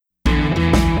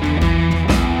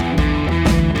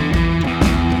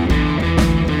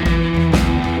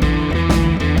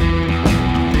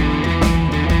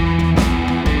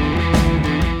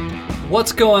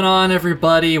What's going on,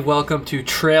 everybody? Welcome to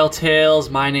Trail Tales.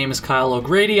 My name is Kyle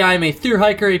O'Grady. I'm a thru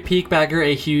hiker, a peak bagger,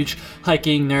 a huge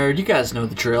hiking nerd. You guys know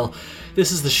the drill.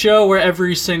 This is the show where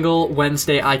every single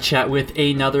Wednesday I chat with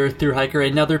another thru hiker,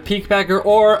 another peak bagger,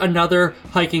 or another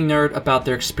hiking nerd about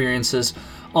their experiences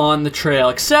on the trail.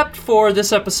 Except for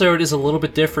this episode is a little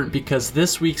bit different because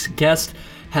this week's guest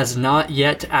has not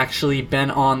yet actually been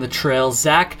on the trail.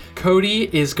 Zach Cody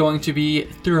is going to be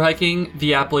thru hiking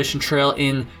the Appalachian Trail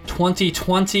in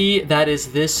 2020. That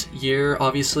is this year,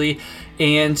 obviously.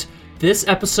 And this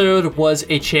episode was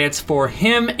a chance for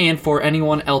him and for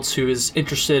anyone else who is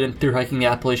interested in thru hiking the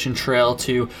Appalachian Trail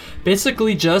to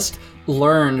basically just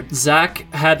learn.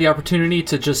 Zach had the opportunity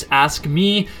to just ask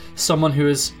me, someone who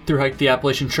has thru hiked the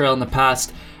Appalachian Trail in the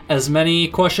past, as many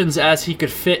questions as he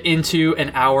could fit into an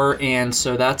hour, and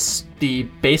so that's the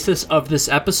basis of this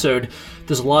episode.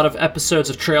 There's a lot of episodes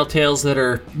of Trail Tales that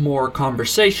are more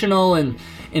conversational and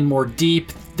more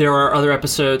deep. There are other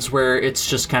episodes where it's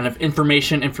just kind of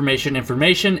information, and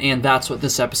that's what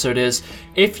this episode is.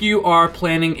 If you are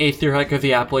planning a thru hike of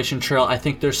the Appalachian Trail, I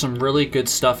think there's some really good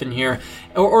stuff in here.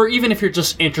 Or even if you're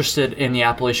just interested in the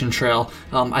Appalachian Trail,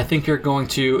 I think you're going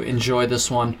to enjoy this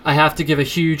one. I have to give a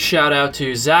huge shout out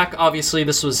to Zach. Obviously,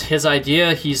 this was his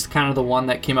idea. He's kind of the one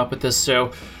that came up with this,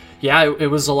 so yeah,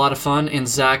 it was a lot of fun. And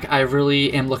Zach, I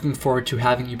really am looking forward to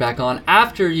having you back on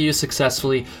after you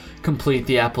successfully complete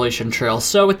the Appalachian Trail.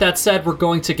 So with that said, we're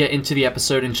going to get into the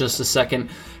episode in just a second.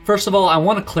 First of all, I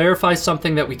want to clarify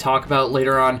something that we talk about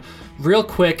later on. Real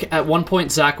quick, at one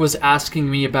point Zach was asking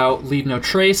me about Leave No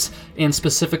Trace, and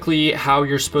specifically how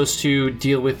you're supposed to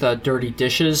deal with dirty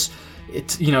dishes.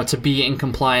 It's, to be in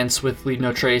compliance with Leave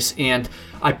No Trace, and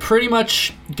I pretty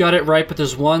much got it right, but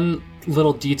there's one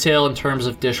little detail in terms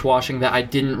of dishwashing that I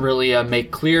didn't really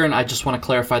make clear, and I just want to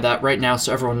clarify that right now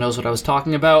so everyone knows what I was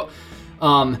talking about.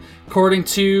 According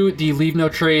to the Leave No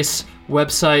Trace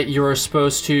website, you're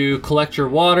supposed to collect your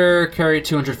water, carry it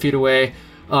 200 feet away,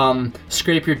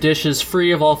 scrape your dishes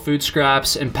free of all food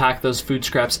scraps, and pack those food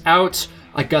scraps out.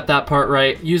 I got that part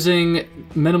right. Using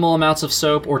minimal amounts of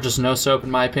soap, or just no soap in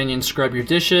my opinion, scrub your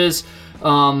dishes.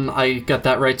 I got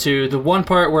that right too. The one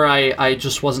part where I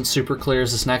just wasn't super clear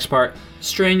is this next part.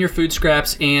 Strain your food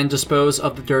scraps and dispose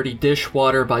of the dirty dish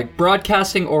water by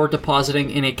broadcasting or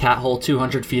depositing in a cat hole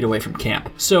 200 feet away from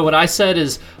camp. So what I said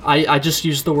is I just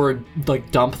used the word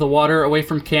dump the water away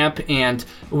from camp, and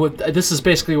this is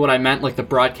basically what I meant, like the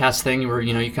broadcast thing where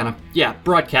you kind of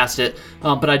broadcast it,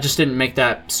 but I just didn't make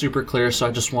that super clear, so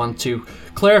I just wanted to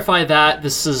clarify that.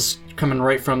 This is coming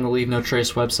right from the Leave No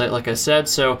Trace website, like I said,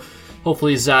 so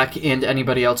hopefully Zach and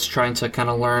anybody else trying to kind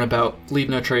of learn about Leave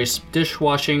No Trace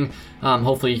dishwashing,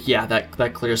 hopefully,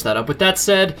 that clears that up. With that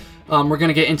said, we're going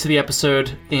to get into the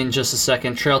episode in just a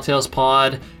second.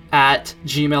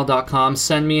 trailtalespod@gmail.com.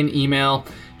 Send me an email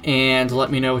and let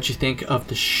me know what you think of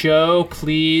the show.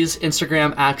 Please,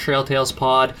 Instagram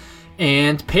 @trailtalespod.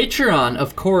 And Patreon,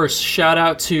 of course. Shout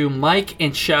out to Mike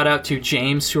and shout out to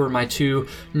James, who are my two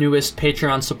newest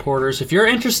Patreon supporters. If you're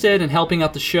interested in helping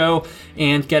out the show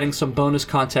and getting some bonus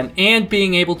content and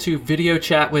being able to video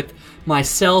chat with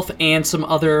myself and some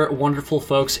other wonderful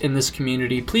folks in this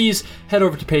community, please head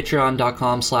over to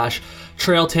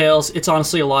patreon.com/trailtales. It's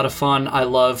honestly a lot of fun. I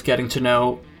love getting to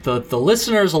know the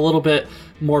listeners a little bit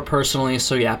more personally,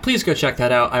 so yeah, please go check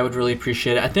that out. I would really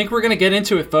appreciate it. I think we're gonna get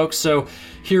into it, folks, so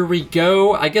here we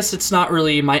go. I guess it's not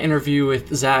really my interview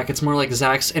with Zach, it's more like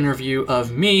Zach's interview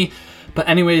of me, but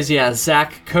anyways, yeah,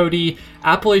 Zach Cody,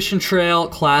 Appalachian Trail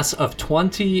class of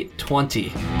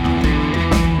 2020.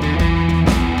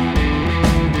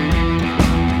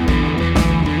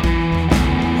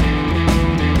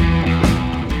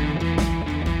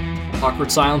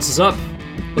 Awkward silence is up.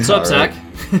 What's up, Zach?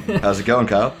 How's it going,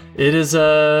 Kyle? It is,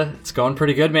 it's going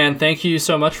pretty good, man. Thank you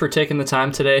so much for taking the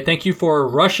time today. Thank you for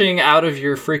rushing out of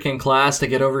your freaking class to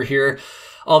get over here.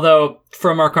 Although,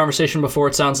 from our conversation before,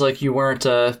 it sounds like you weren't,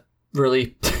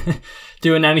 really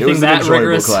doing anything that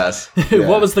rigorous. Class. Yeah.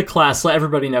 What was the class? Let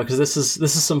everybody know, because this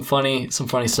is some funny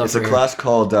stuff. It's a class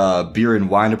called Beer and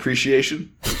Wine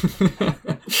Appreciation.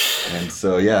 And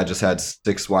so, yeah, I just had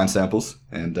 6 wine samples,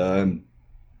 and I'm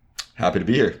happy to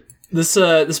be here. This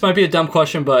might be a dumb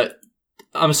question, but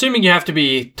I'm assuming you have to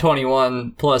be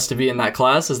 21 plus to be in that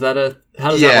class. Is that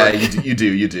how does that work? Yeah, you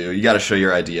do. You got to show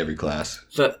your ID every class.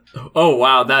 Oh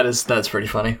wow, that's pretty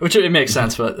funny. Which it makes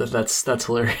sense, but that's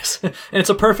hilarious. And it's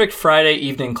a perfect Friday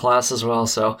evening class as well.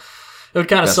 So it would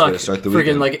kind of suck.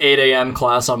 Freaking like 8 a.m.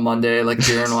 class on Monday, like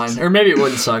beer and wine, or maybe it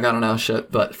wouldn't suck. I don't know,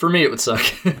 shit. But for me, it would suck.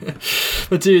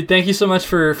 But dude, thank you so much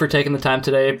for taking the time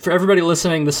today. For everybody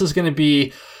listening, this is going to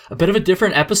be a bit of a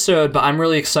different episode, but I'm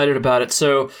really excited about it.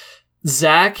 So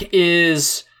Zach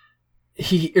is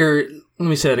let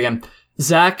me say that again.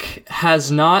 Zach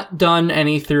has not done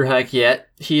any thru hike yet.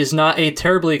 He is not a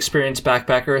terribly experienced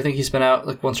backpacker. I think he's been out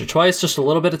like once or twice, just a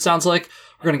little bit, it sounds like.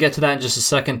 We're going to get to that in just a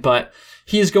second, but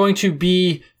he is going to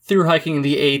be thru hiking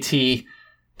the AT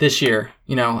this year.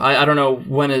 You know, I don't know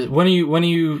when are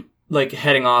you like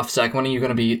heading off, Zach? When are you going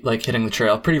to be like hitting the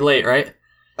trail? Pretty late, right?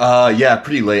 Yeah,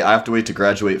 pretty late. I have to wait to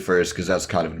graduate first because that's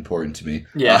kind of important to me.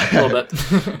 Yeah, a little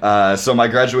bit. So my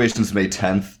graduation's May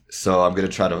 10th, so I'm going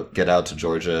to try to get out to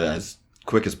Georgia as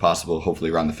quick as possible,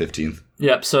 hopefully around the 15th.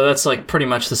 Yep, so that's like pretty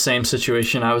much the same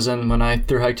situation I was in when I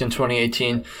thru hiked in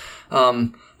 2018.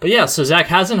 But yeah, so Zach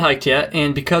hasn't hiked yet,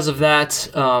 and because of that,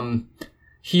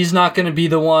 he's not going to be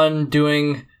the one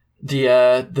doing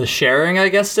the sharing, I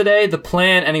guess, today. The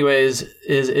plan, anyways,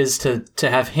 is to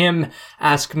have him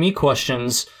ask me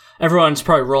questions. Everyone's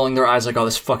probably rolling their eyes like, oh,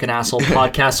 this fucking asshole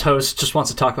podcast host just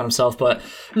wants to talk about himself. But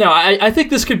no, I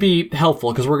think this could be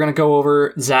helpful because we're going to go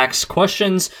over Zach's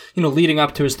questions, you know, leading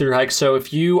up to his thru hike. So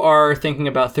if you are thinking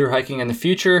about thru hiking in the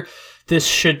future, this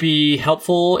should be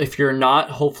helpful. If you're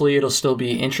not, hopefully it'll still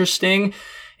be interesting.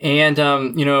 And,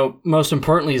 you know, most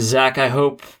importantly, Zach, I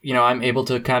hope, you know, I'm able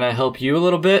to kind of help you a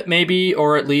little bit, maybe,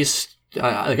 or at least,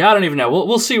 I don't even know.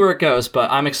 We'll see where it goes, but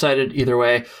I'm excited either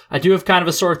way. I do have kind of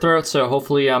a sore throat, so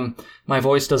hopefully, my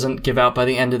voice doesn't give out by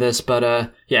the end of this,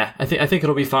 but, yeah, I think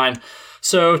it'll be fine.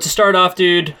 So to start off,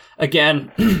 dude,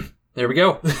 again, there we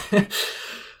go.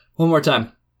 One more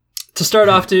time. To start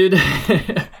off, dude,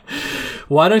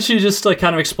 why don't you just like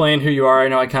kind of explain who you are? I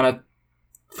know I kind of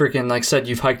freaking like said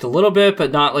you've hiked a little bit,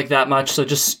 but not like that much. So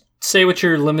just say what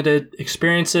your limited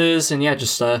experience is, and yeah,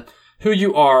 just who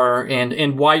you are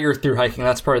and why you're thru hiking.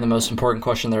 That's probably the most important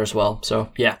question there as well.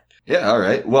 So yeah. Yeah. All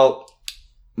right. Well,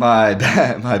 my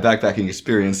backpacking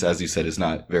experience, as you said, is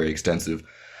not very extensive.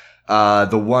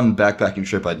 The one backpacking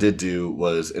trip I did do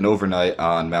was an overnight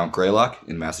on Mount Greylock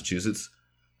in Massachusetts.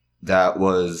 That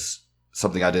was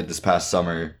something I did this past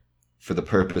summer for the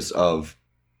purpose of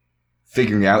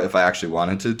figuring out if I actually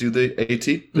wanted to do the AT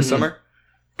this summer.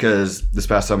 Because this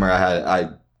past summer I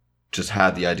just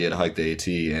had the idea to hike the AT,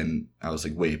 and I was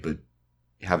like, wait, but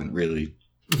you haven't really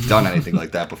done anything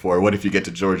like that before. What if you get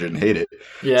to Georgia and hate it?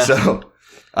 Yeah. So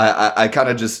I kind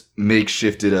of just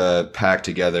makeshifted a pack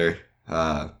together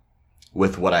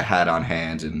with what I had on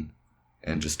hand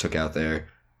and just took out there. It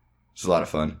was a lot of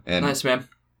fun. And nice, man.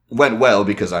 Went well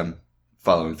because I'm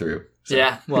following through. So.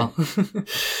 Yeah, well,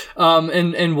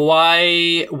 and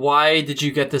why did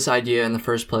you get this idea in the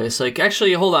first place? Like,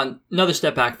 actually, hold on, another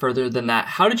step back further than that.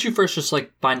 How did you first just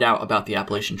like find out about the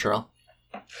Appalachian Trail?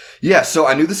 Yeah, so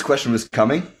I knew this question was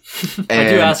coming. I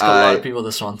do ask a lot of people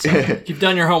this one, so you've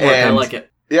done your homework. I like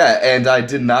it. Yeah, and I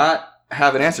did not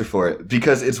have an answer for it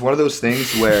because it's one of those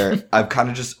things where I've kind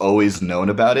of just always known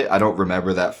about it. I don't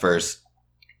remember that first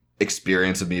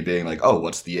experience of me being like, oh,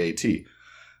 what's the AT?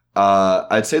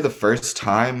 I'd say the first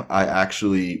time I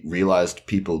actually realized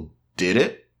people did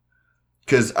it,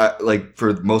 because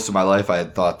for most of my life I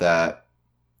had thought that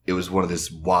it was one of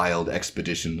this wild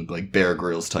expedition, like Bear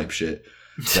Grylls type shit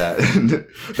that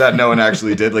that no one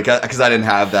actually did, like because I didn't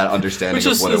have that understanding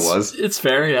of what it was. It's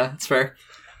fair, yeah, it's fair.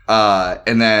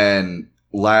 And then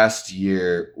last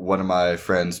year, one of my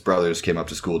friend's brothers came up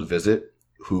to school to visit,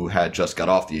 who had just got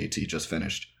off the AT, just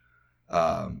finished,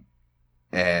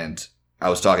 and I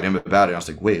was talking to him about it, and I was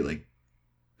like, wait, like,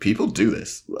 people do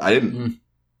this. I didn't...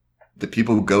 The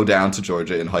people who go down to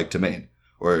Georgia and hike to Maine.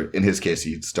 Or, in his case,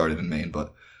 he started in Maine,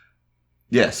 but...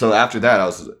 Yeah, so after that,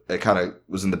 I kind of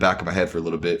was in the back of my head for a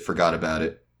little bit, forgot about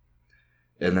it.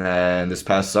 And then this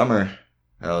past summer,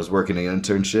 I was working an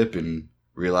internship and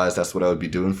realized that's what I would be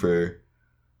doing for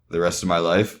the rest of my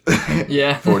life.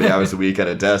 Yeah. 40 hours a week at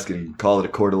a desk and call it a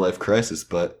quarter-life crisis,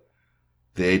 but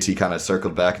the AT kind of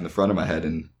circled back in the front of my head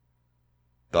and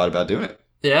thought about doing it.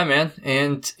 Yeah, man,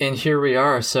 and here we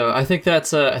are. So I think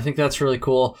that's really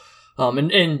cool,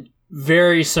 and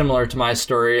very similar to my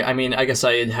story. I mean, I guess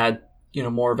I had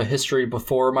more of a history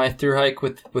before my thru hike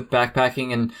with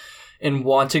backpacking and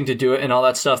wanting to do it and all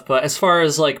that stuff. But as far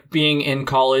as like being in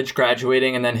college,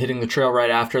 graduating, and then hitting the trail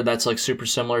right after, that's like super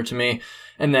similar to me.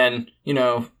 And then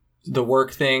the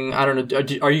work thing, I don't know.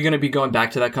 Are you going to be going back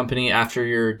to that company after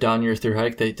you're done your thru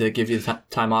hike? They give you the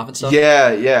time off and stuff?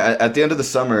 Yeah. At the end of the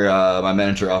summer, my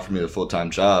manager offered me a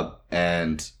full-time job,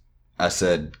 and I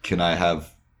said, can I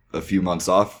have a few months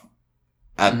off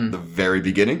at the very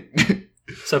beginning?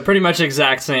 So pretty much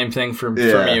exact same thing for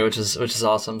me, which is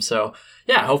awesome. So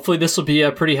yeah, hopefully this will be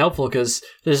pretty helpful because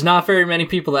there's not very many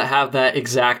people that have that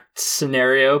exact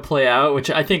scenario play out, which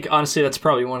I think honestly that's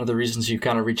probably one of the reasons you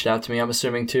kind of reached out to me. I'm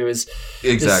assuming too is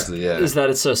that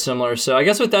it's so similar. So I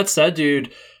guess with that said,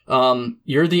 dude,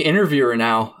 you're the interviewer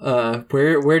now.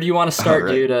 Where do you want to start,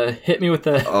 right, dude? Hit me with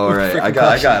the. All right, I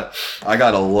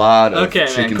got a lot of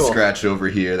chicken scratch over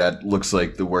here that looks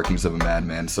like the workings of a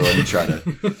madman. So let me try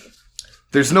to.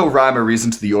 There's no rhyme or reason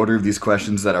to the order of these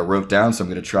questions that I wrote down, so I'm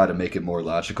going to try to make it more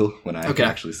logical when I can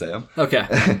actually say them. Okay,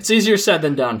 it's easier said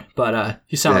than done, but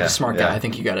you sound like a smart guy. I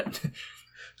think you got it.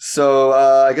 So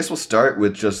I guess we'll start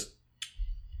with just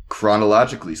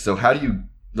chronologically. So how do you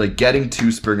getting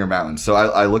to Springer Mountain? So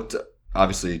I looked,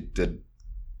 obviously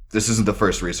this isn't the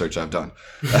first research I've done.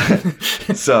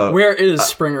 So where is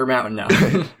Springer Mountain now?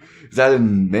 Is that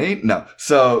in Maine? No.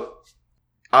 So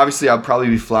obviously I'll probably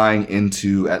be flying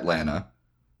into Atlanta.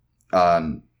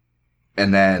 And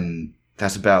then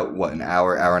that's about an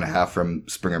hour and a half from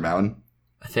Springer Mountain.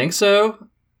 I think so.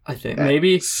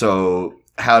 Maybe. So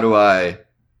how do I,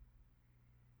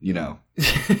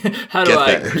 how do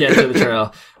I get to the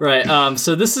trail? Right.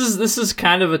 So this is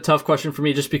kind of a tough question for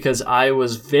me just because I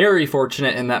was very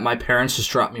fortunate in that my parents just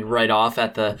dropped me right off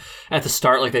at the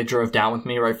start. Like they drove down with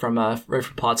me right from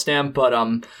Potsdam. But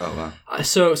oh wow.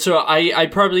 So I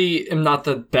probably am not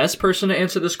the best person to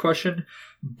answer this question,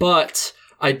 but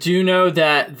I do know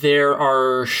that there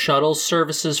are shuttle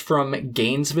services from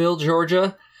Gainesville,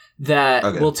 Georgia,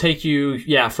 that will take you,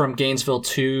 from Gainesville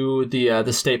to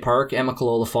the state park,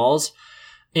 Amicalola Falls.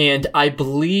 And I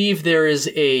believe there is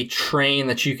a train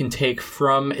that you can take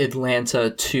from Atlanta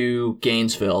to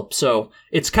Gainesville. So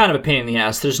it's kind of a pain in the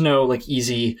ass. There's no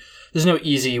easy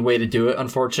way to do it,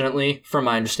 unfortunately, from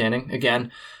my understanding.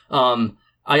 Again,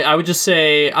 I would just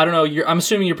say, I don't know, I'm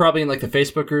assuming you're probably in the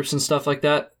Facebook groups and stuff like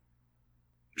that.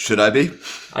 Should I be?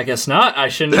 I guess not. I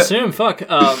shouldn't assume. Fuck.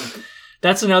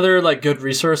 That's another good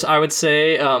resource, I would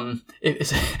say.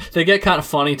 They get kind of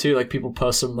funny too. People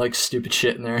post some stupid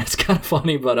shit in there. It's kind of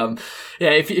funny, but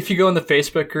if you go in the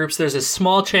Facebook groups, there's a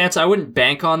small chance. I wouldn't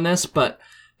bank on this, but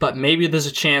maybe there's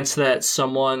a chance that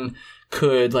someone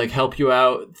could help you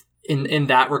out in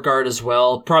that regard as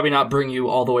well. Probably not bring you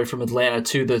all the way from Atlanta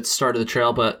to the start of the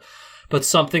trail, but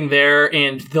something there,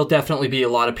 and there'll definitely be a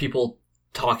lot of people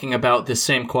talking about this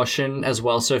same question as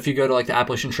well. So if you go to the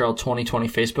Appalachian Trail 2020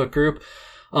 Facebook group,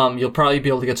 you'll probably be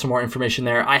able to get some more information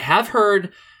there. I have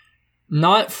heard,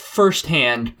 not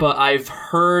firsthand, but I've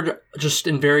heard just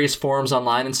in various forums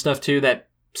online and stuff too, that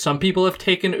some people have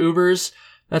taken Ubers.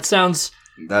 That sounds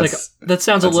a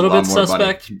little bit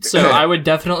suspect. So I would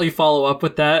definitely follow up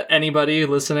with that. Anybody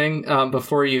listening,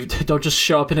 before you don't just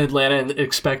show up in Atlanta and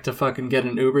expect to fucking get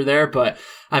an Uber there. But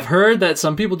I've heard that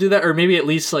some people do that, or maybe at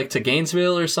least to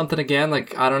Gainesville or something again.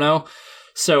 I don't know.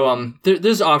 So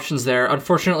there's options there.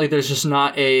 Unfortunately, there's just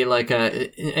not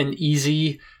an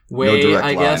easy way, no I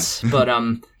line. Guess. But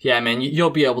yeah, man, you'll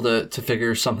be able to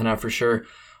figure something out for sure.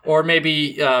 Or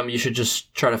maybe you should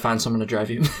just try to find someone to drive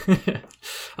you.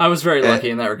 I was very lucky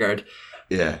in that regard.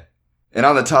 Yeah. And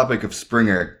on the topic of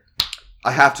Springer,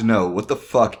 I have to know, what the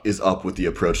fuck is up with the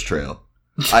approach trail?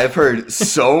 I've heard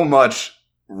so much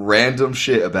random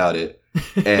shit about it.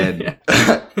 And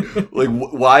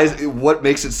what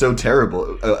makes it so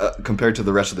terrible compared to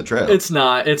the rest of the trail? It's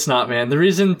not, man. The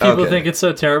reason people think it's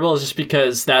so terrible is just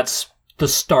because that's the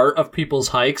start of people's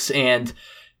hikes. And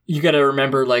you got to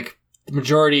remember,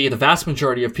 the vast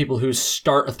majority of people who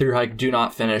start a thru hike do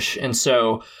not finish. And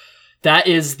so that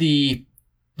is the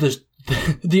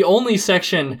only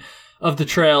section of the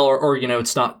trail, or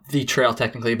it's not the trail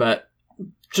technically, but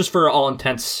just for all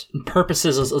intents and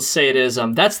purposes, let's say it is,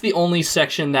 that's the only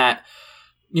section that,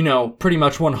 pretty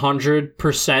much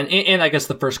 100%, and I guess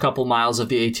the first couple miles of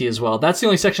the AT as well, that's the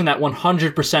only section that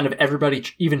 100% of everybody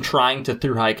even trying to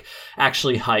thru hike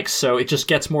actually hikes. So it just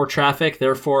gets more traffic,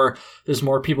 therefore there's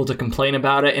more people to complain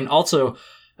about it. And also,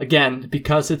 again,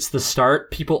 because it's the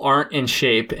start, people aren't in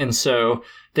shape, and so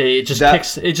it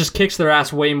just kicks their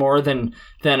ass way more than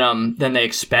they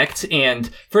expect. And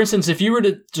for instance, if you were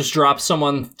to just drop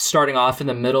someone starting off in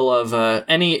the middle of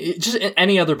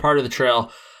any other part of the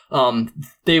trail,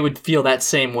 they would feel that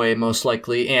same way most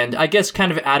likely. And I guess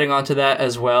kind of adding on to that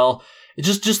as well,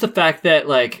 just the fact that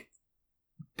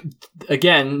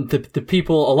again,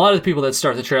 a lot of the people that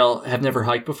start the trail have never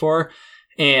hiked before,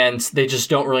 and they just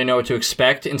don't really know what to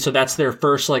expect. And so that's their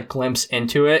first glimpse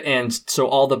into it. And so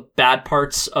all the bad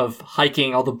parts of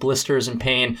hiking, all the blisters and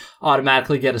pain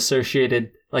automatically get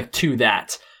associated to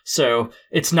that. So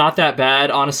it's not that bad,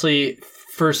 honestly,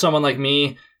 for someone like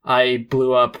me. I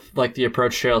blew up like the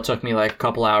approach trail. It took me like a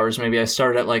couple hours. Maybe I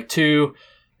started at like 2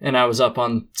 and I was up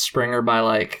on Springer by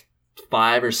like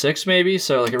 5 or 6 maybe.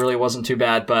 So like it really wasn't too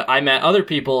bad. But I met other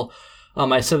people.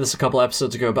 I said this a couple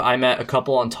episodes ago, but I met a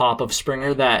couple on top of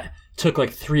Springer that took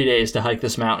like 3 days to hike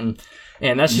this mountain.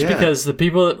 And that's just because the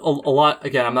people, a lot,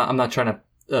 again, I'm not trying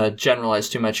to generalize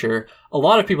too much here. A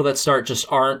lot of people that start just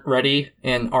aren't ready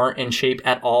and aren't in shape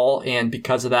at all. And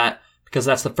because of that, because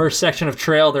that's the first section of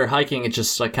trail they're hiking, it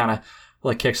just like kind of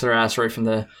like kicks their ass right from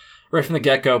the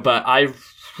get-go. But I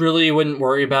really wouldn't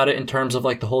worry about it in terms of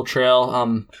like the whole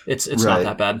trail. It's not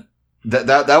that bad.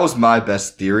 That was my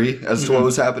best theory as to what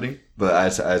was happening, but I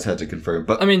just had to confirm.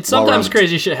 But I mean, sometimes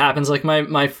crazy shit happens. Like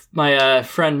my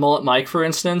friend Mullet Mike, for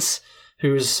instance,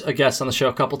 who's a guest on the show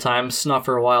a couple times, not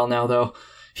for a while now though.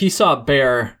 He saw a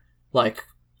bear like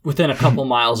within a couple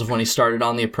miles of when he started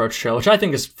on the approach trail, which I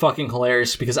think is fucking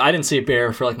hilarious because I didn't see a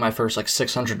bear for like my first like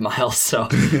 600 miles. So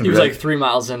he was like 3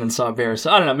 miles in and saw a bear.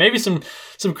 So I don't know, maybe some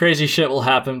crazy shit will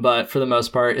happen, but for the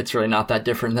most part, it's really not that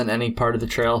different than any part of the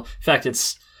trail. In fact,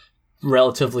 it's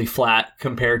relatively flat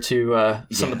compared to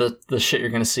some of the shit you're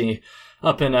going to see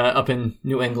up in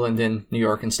New England and New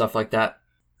York and stuff like that.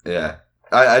 Yeah.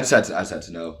 I just had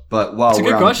to know. But while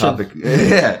we're on the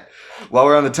topic, while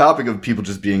we're on the topic of people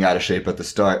just being out of shape at the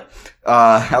start,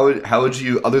 how would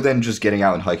you, other than just getting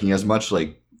out and hiking as much,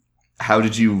 like how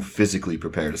did you physically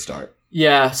prepare to start?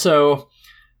 Yeah, so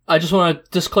I just want a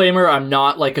disclaimer, I'm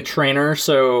not like a trainer,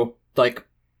 so like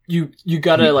you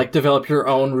gotta like develop your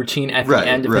own routine at the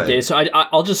end of the day. So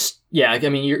I'll just I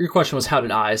mean your question was how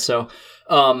did I? So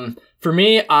for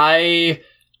me,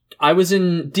 I was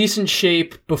in decent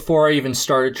shape before I even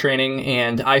started training,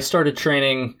 and I started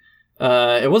training.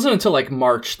 It wasn't until like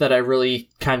March that I really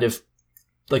kind of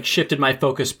like shifted my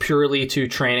focus purely to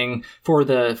training for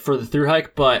the thru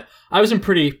hike. But I was in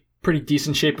pretty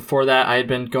decent shape before that. I had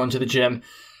been going to the gym,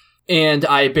 and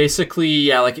I basically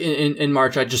like in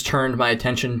March I just turned my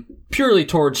attention purely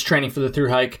towards training for the thru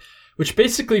hike. Which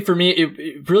basically for me,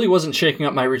 it really wasn't shaking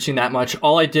up my routine that much.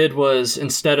 All I did was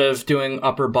instead of doing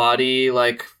upper body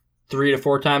like 3 to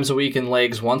 4 times a week and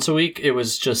legs once a week, it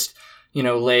was just,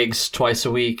 legs twice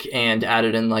a week and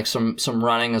added in like some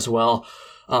running as well.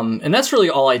 And that's really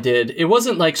all I did. It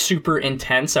wasn't like super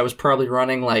intense. I was probably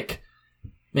running like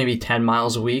maybe 10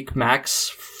 miles a week max,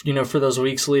 for those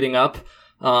weeks leading up.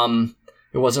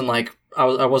 It wasn't like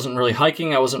I wasn't really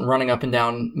hiking. I wasn't running up and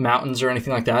down mountains or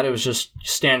anything like that. It was just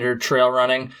standard trail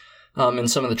running in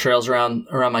some of the trails around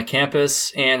my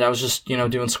campus. And I was just,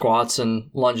 doing squats and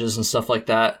lunges and stuff like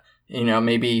that.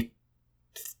 Maybe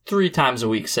 3 times a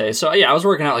week, say. So yeah, I was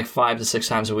working out like 5 to 6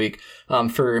 times a week,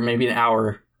 for maybe an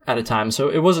hour at a time. So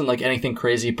it wasn't like anything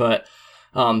crazy, but,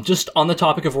 just on the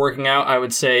topic of working out, I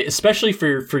would say, especially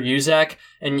for you, Zach,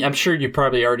 and I'm sure you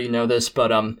probably already know this,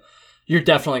 but, you're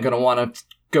definitely going to want to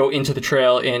go into the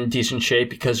trail in decent shape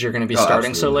because you're going to be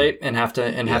starting so late and have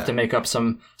to make up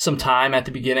some time at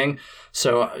the beginning.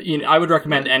 So, I would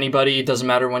recommend anybody, it doesn't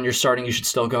matter when you're starting, you should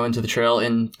still go into the trail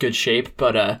in good shape,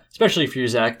 but, especially for you,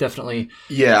 Zach, definitely.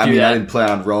 Yeah, I didn't plan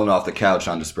on rolling off the couch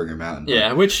onto Springer Mountain. But.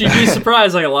 Yeah, which you'd be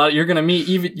surprised, like a lot, you're going to meet,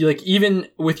 even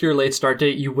with your late start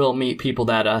date, you will meet people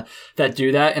that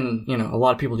do that. And, a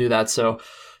lot of people do that. So,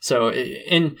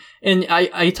 and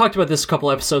I talked about this a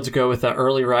couple episodes ago with the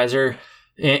early riser.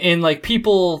 And like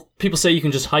people say you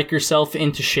can just hike yourself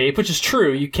into shape, which is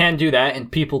true. You can do that,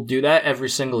 and people do that every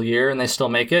single year, and they still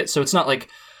make it. So it's not like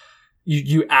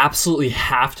you absolutely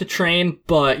have to train,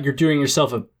 but you're doing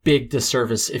yourself a big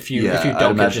disservice if you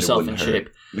don't get yourself in shape.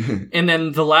 And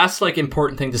then the last like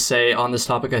important thing to say on this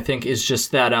topic, I think, is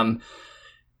just that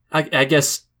I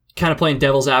guess kind of playing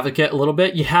devil's advocate a little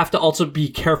bit, you have to also be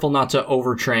careful not to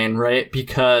overtrain, right?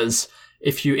 Because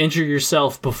if you injure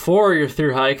yourself before your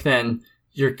thru hike, then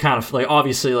you're kind of like,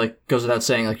 obviously, like, goes without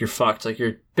saying, like, you're fucked. Like,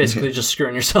 you're basically just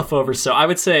screwing yourself over. So I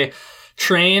would say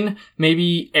train,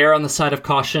 maybe err on the side of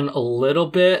caution a little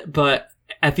bit, but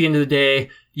at the end of the day,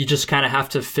 you just kind of have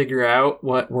to figure out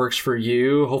what works for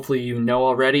you. Hopefully you know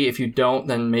already. If you don't,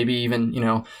 then maybe even,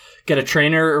 get a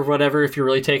trainer or whatever if you're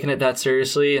really taking it that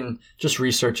seriously, and just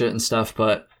research it and stuff.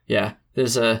 But yeah,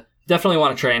 there's definitely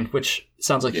want to train, which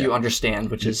sounds like you understand,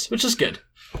 which is good.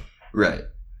 Right.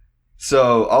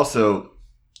 So also,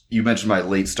 you mentioned my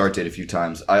late start date a few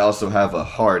times. I also have a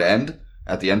hard end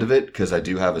at the end of it because I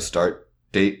do have a start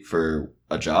date for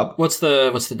a job. What's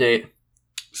the date?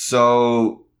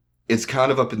 So it's kind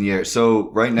of up in the air. So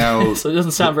right now, so it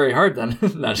doesn't sound very hard then.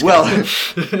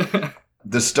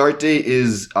 The start date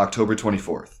is October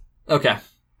 24th. Okay.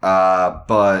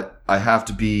 But I have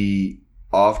to be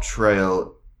off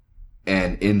trail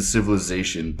and in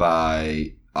civilization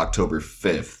by October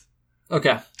 5th.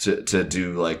 Okay. To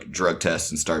do like drug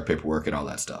tests and start paperwork and all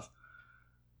that stuff.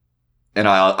 And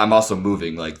I'm also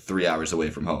moving like 3 hours away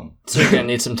from home. So you're going to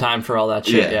need some time for all that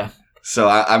shit, yeah. So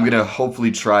I'm going to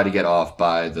hopefully try to get off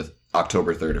by the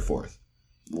October 3rd or 4th,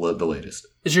 the latest.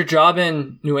 Is your job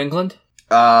in New England?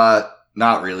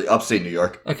 Not really. Upstate New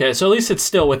York. Okay, so at least it's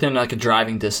still within like a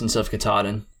driving distance of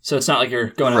Katahdin. So it's not like you're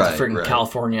going out to freaking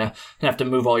California and have to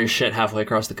move all your shit halfway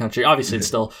across the country. Obviously, it's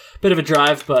still a bit of a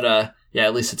drive, but yeah,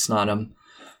 at least it's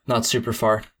not super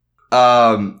far.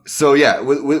 So yeah,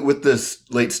 with this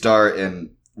late start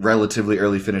and relatively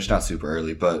early finish, not super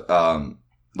early, but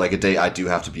like a day I do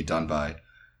have to be done by.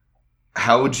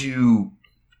 How would you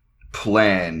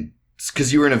plan?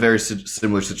 Because you were in a very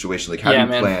similar situation. Like, how do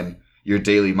you plan your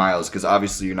daily miles? Because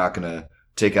obviously you're not gonna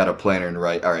take out a planner and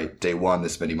write, all right, day 1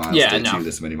 this many miles, day 2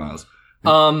 this many miles.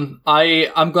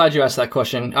 I'm glad you asked that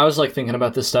question. I was like thinking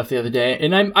about this stuff the other day,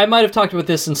 and I might have talked about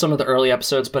this in some of the early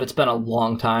episodes, but it's been a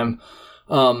long time.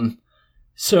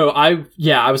 So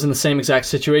I was in the same exact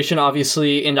situation,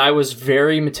 obviously, and I was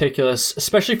very meticulous,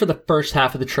 especially for the first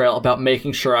half of the trail, about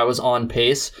making sure I was on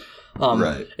pace.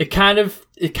 Right. It kind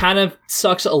of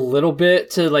sucks a little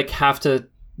bit to like have to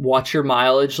watch your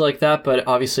mileage like that, but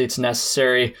obviously it's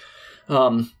necessary.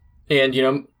 And you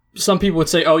know, some people would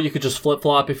say, oh, you could just flip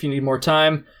flop if you need more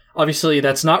time. Obviously,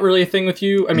 that's not really a thing with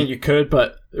you. I mean, you could,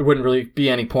 but it wouldn't really be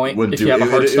any point if you have a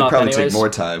hard stop. It'd probably take more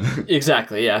time.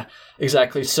 Exactly. Yeah.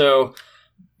 Exactly. So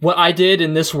what I did,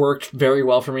 and this worked very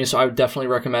well for me, so I would definitely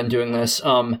recommend doing this.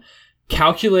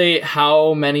 Calculate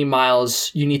how many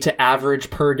miles you need to average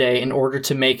per day in order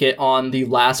to make it on the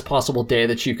last possible day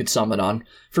that you could summit on.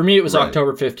 For me, it was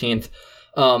October 15th.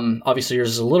 Obviously,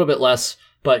 yours is a little bit less,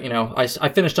 but you know, I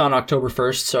finished on October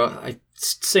 1st, so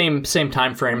same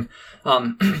time frame.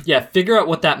 Figure out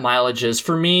what that mileage is.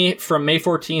 For me, from May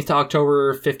 14th to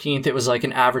October 15th, it was like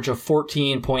an average of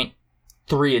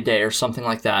 14.3 a day or something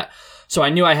like that. So I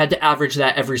knew I had to average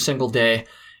that every single day.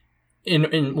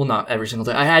 Well, not every single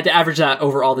day. I had to average that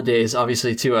over all the days,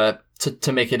 obviously, to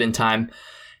make it in time.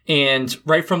 And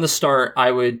right from the start,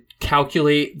 I would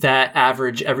calculate that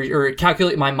average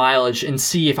calculate my mileage and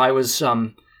see if I was,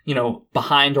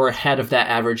 behind or ahead of that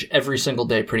average every single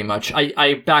day, pretty much.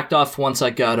 I backed off once I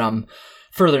got,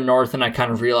 further north and I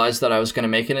kind of realized that I was going to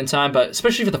make it in time, but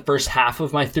especially for the first half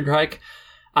of my through hike,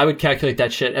 I would calculate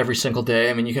that shit every single day.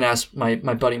 I mean, you can ask my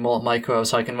buddy Mullet Mike, who I was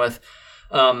hiking with.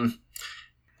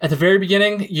 At the very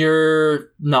beginning, you're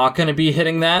not going to be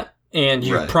hitting that, and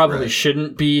you probably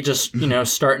shouldn't be just,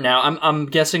 starting out. I'm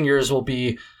guessing yours will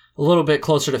be a little bit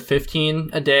closer to 15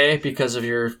 a day because of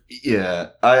your... Yeah,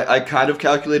 I kind of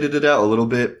calculated it out a little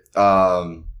bit.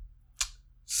 So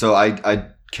I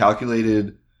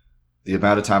calculated the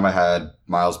amount of time I had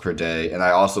miles per day, and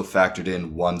I also factored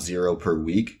in 10 per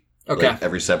week, like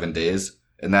every 7 days.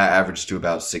 And that averaged to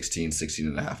about 16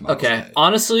 and a half miles. Okay.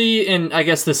 Honestly, and I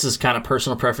guess this is kind of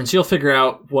personal preference, you'll figure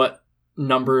out what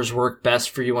numbers work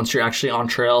best for you once you're actually on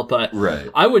trail. But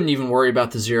I wouldn't even worry about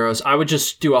the zeros. I would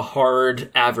just do a hard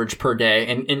average per day.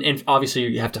 And obviously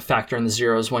you have to factor in the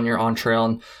zeros when you're on trail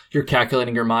and you're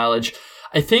calculating your mileage.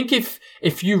 I think if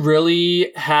you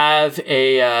really have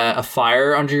a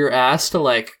fire under your ass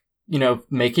to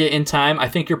make it in time, I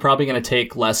think you're probably going to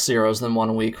take less zeros than 1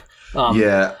 a week.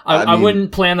 I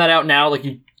wouldn't plan that out now. Like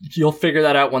you'll figure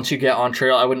that out once you get on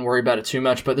trail. I wouldn't worry about it too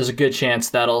much, but there's a good chance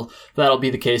that'll be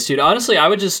the case, dude. Honestly, I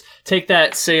would just take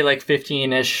that, say like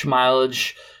 15-ish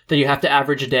mileage that you have to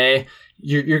average a day.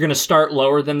 You're going to start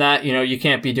lower than that. You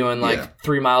can't be doing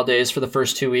 3 mile days for the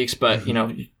first 2 weeks, but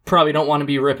you probably don't want to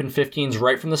be ripping 15s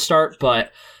right from the start.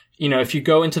 But if you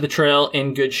go into the trail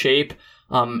in good shape,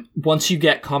 once you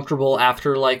get comfortable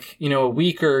after a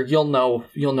week, or you'll know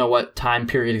what time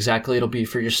period exactly it'll be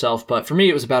for yourself. But for me,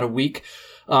 it was about a week.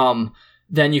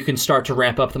 Then you can start to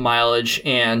ramp up the mileage,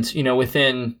 and,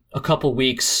 within a couple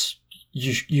weeks,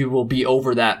 you will be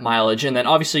over that mileage. And then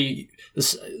obviously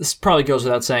this probably goes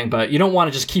without saying, but you don't want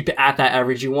to just keep it at that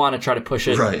average. You want to try to push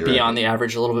it beyond the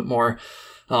average a little bit more.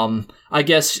 I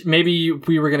guess maybe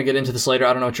we were going to get into this later.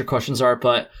 I don't know what your questions are,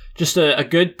 but just a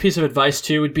good piece of advice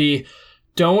too would be,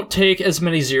 don't take as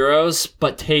many zeros,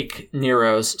 but take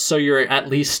Neros. So you're at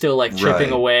least still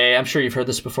chipping away. I'm sure you've heard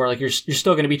this before. You're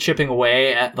still going to be chipping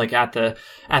away at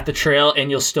the trail,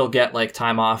 and you'll still get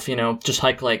time off. Just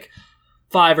hike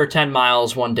 5 or 10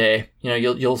 miles one day.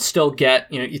 You'll still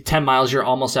get 10 miles. You're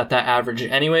almost at that average,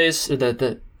 anyways.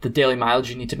 The daily mileage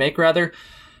you need to make rather,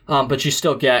 but you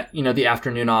still get the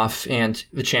afternoon off and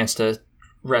the chance to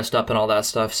rest up and all that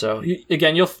stuff. So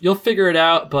again, you'll figure it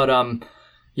out, but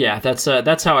yeah, that's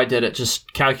how I did it.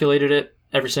 Just calculated it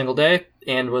every single day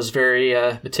and was very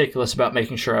meticulous about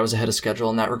making sure I was ahead of schedule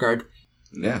in that regard.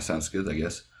 Yeah, sounds good, I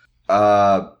guess.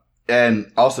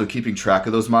 And also keeping track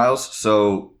of those miles.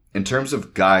 So in terms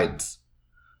of guides,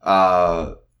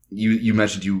 you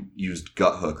mentioned you used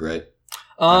Guthook, right?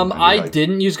 I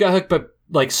didn't use Guthook, but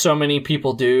like so many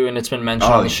people do, and it's been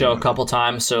mentioned on the show a couple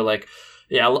times. So like,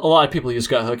 yeah, a lot of people use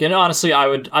Guthook, and honestly,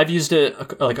 I've used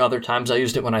it like other times. I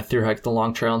used it when I thru hiked the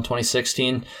Long Trail in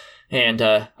 2016, and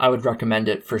I would recommend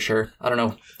it for sure. I don't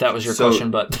know if that was your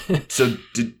question, but so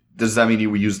does that mean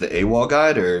you used the AWOL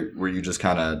guide, or were you just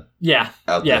kind of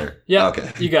out there? Yeah,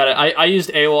 okay, you got it. I used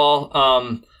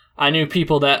AWOL. I knew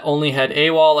people that only had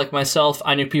AWOL, like myself.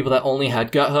 I knew people that only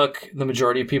had Guthook. The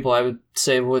majority of people, I would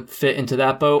say, would fit into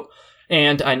that boat.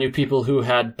 And I knew people who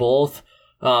had both.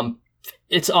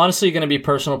 It's honestly going to be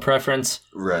personal preference.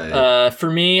 Right.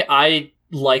 For me, I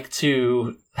like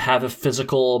to have a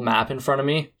physical map in front of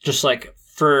me. Just like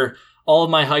for all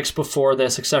of my hikes before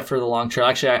this, except for the Long Trail.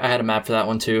 Actually, I had a map for that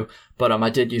one too. But I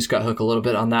did use Guthook a little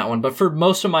bit on that one. But for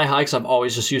most of my hikes, I've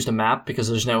always just used a map because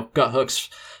there's no Guthooks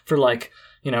for like,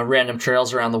 random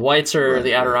trails around the Whites or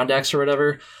the Adirondacks or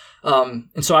whatever. And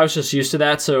so I was just used to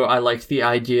that. So I liked the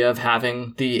idea of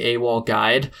having the AWOL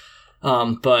guide.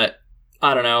 But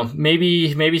I don't know,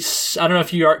 maybe, I don't know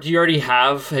if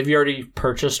have you already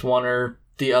purchased one or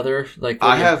the other? Like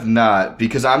I have not,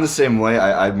 because I'm the same way.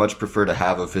 I much prefer to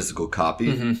have a physical copy,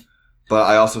 mm-hmm. but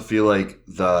I also feel like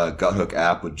the Guthook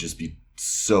app would just be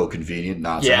so convenient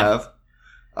not to have.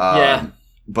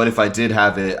 But if I did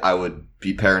have it, I would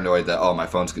be paranoid that, my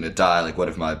phone's going to die. Like, what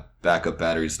if my backup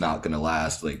battery's not going to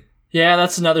last? Like, yeah,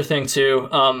 that's another thing too.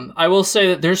 I will say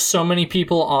that there's so many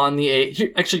people on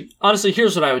actually, honestly,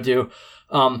 here's what I would do.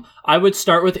 I would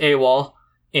start with AWOL,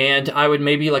 and I would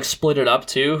maybe like split it up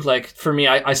too. Like for me,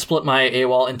 I split my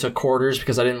AWOL into quarters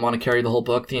because I didn't want to carry the whole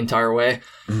book the entire way.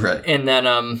 Right. And then,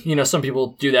 some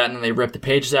people do that and then they rip the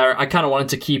pages out. I kind of wanted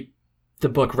to keep the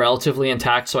book relatively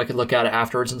intact so I could look at it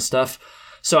afterwards and stuff.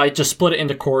 So I just split it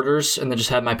into quarters and then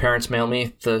just had my parents mail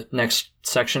me the next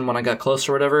section when I got close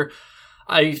or whatever.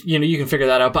 You can figure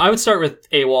that out. But I would start with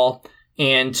AWOL,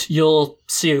 and you'll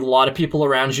see a lot of people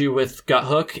around you with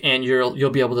Guthook, and you'll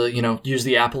be able to, use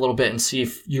the app a little bit and see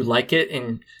if you like it.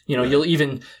 And, you'll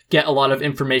even get a lot of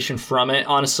information from it.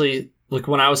 Honestly, like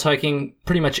when I was hiking,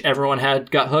 pretty much everyone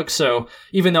had Guthook. So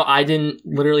even though I didn't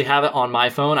literally have it on my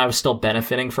phone, I was still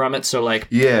benefiting from it. So like,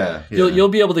 you'll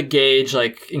be able to gauge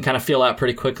and kind of feel out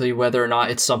pretty quickly whether or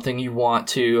not it's something you want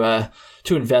to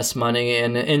invest money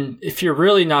in. And if you're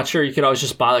really not sure, you could always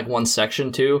just buy like one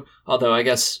section too. Although I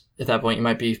guess at that point you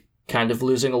might be kind of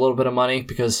losing a little bit of money,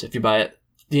 because if you buy it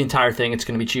the entire thing, it's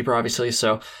going to be cheaper, obviously.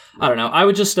 So I don't know. I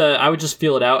would just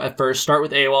feel it out at first. Start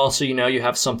with AWOL so you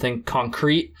have something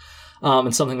concrete.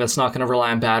 And something that's not going to rely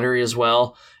on battery as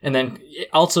well. And then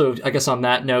also, I guess on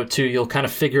that note too, you'll kind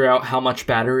of figure out how much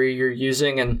battery you're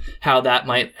using and how that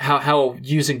how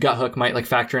using Guthook might like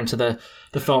factor into the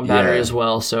phone battery as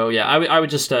well. So yeah, I would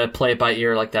just play it by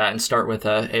ear like that and start with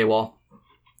AWOL. All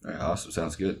right, awesome.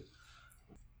 Sounds good.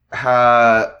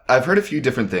 I've heard a few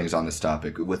different things on this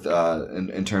topic with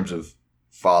in terms of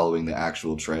following the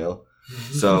actual trail.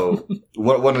 So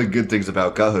one of the good things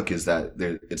about Guthook is that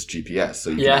it's GPS, so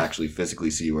you can actually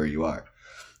physically see where you are.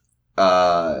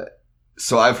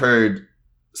 So I've heard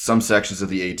some sections of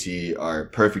the AT are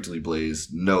perfectly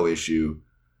blazed, no issue.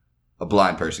 A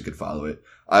blind person could follow it.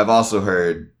 I've also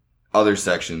heard other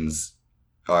sections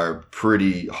are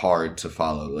pretty hard to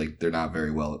follow. Like they're not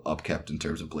very well upkept in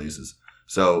terms of blazes.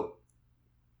 So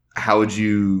how would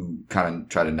you kind of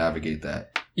try to navigate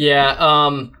that? Yeah,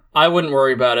 I wouldn't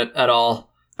worry about it at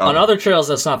all. On other trails,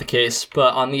 that's not the case,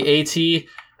 but on the AT,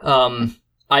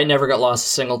 I never got lost a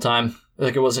single time.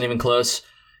 Like it wasn't even close.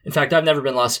 In fact, I've never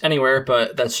been lost anywhere,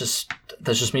 but that's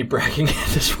just me bragging at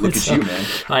this point. Look at you, man.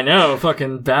 I know,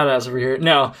 fucking badass over here.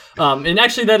 No, and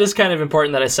actually that is kind of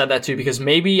important that I said that too, because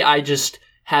maybe I just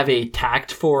have a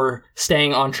tact for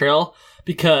staying on trail,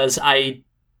 because I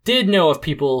did know of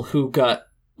people who got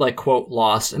like quote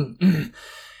lost,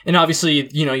 and obviously,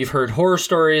 you've heard horror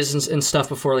stories and stuff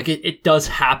before. Like it does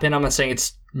happen. I'm not saying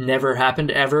it's never happened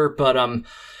ever, but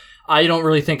I don't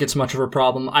really think it's much of a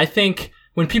problem. I think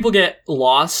when people get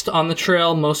lost on the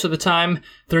trail, most of the time,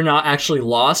 they're not actually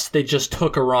lost. They just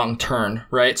took a wrong turn,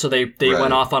 right? So they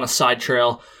went off on a side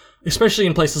trail, especially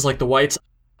in places like the Whites.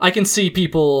 I can see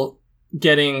people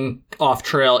getting off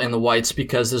trail in the Whites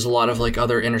because there's a lot of like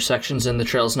other intersections and the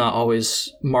trail's not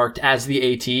always marked as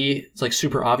the AT. It's like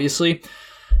super obviously.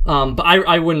 But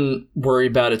I wouldn't worry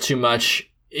about it too much.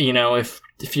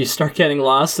 If you start getting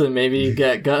lost, then maybe you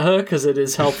get Guthook, because it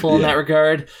is helpful in that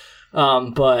regard.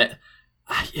 But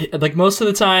like most of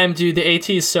the time, dude, the AT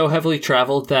is so heavily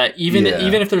traveled that even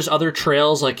if there's other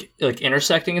trails like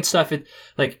intersecting and stuff,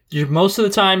 most of the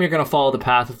time you're gonna follow the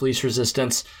path of least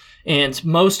resistance, and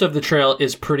most of the trail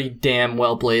is pretty damn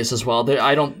well blazed as well.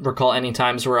 I don't recall any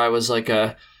times where I was like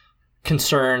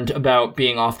concerned about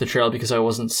being off the trail because I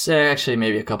wasn't. Actually,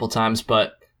 maybe a couple times,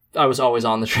 but I was always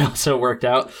on the trail, so it worked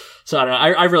out. So I don't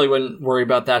know. I really wouldn't worry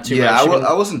about that too much. Yeah,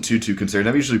 I wasn't too concerned.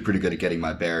 I'm usually pretty good at getting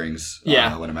my bearings. When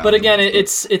I'm out. But again,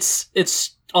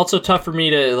 it's also tough for me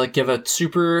to like give a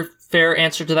super fair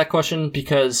answer to that question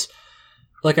because,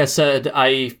 like I said,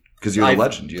 because you're a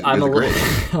legend. You're the great.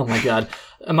 Oh my god,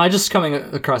 am I just coming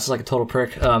across as like a total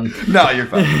prick? No, you're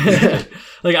fine.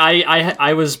 Like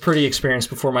I was pretty experienced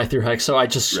before my thru hike, so I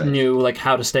just knew like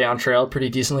how to stay on trail pretty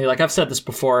decently. Like I've said this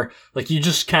before, like you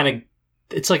just kind of,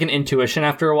 it's like an intuition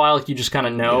after a while. Like you just kind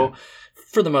of know,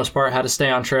 for the most part, how to stay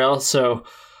on trail. So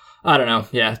I don't know.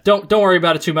 Yeah, don't worry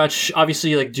about it too much.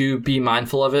 Obviously, like do be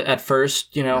mindful of it at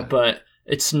first, but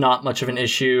it's not much of an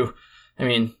issue. I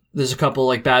mean, there's a couple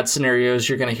like bad scenarios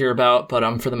you're gonna hear about,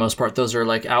 but for the most part, those are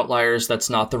like outliers. That's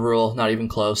not the rule, not even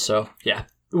close. So yeah,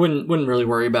 wouldn't really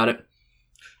worry about it.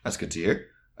 That's good to hear.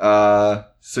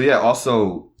 So yeah,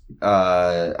 also,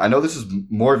 I know this is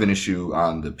more of an issue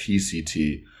on the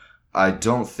PCT. I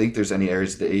don't think there's any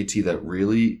areas of the AT that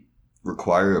really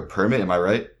require a permit. Am I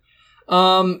right?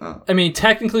 I mean,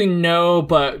 technically no,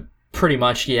 but pretty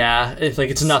much, yeah.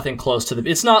 It's nothing close to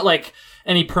it's not like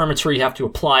any permits where you have to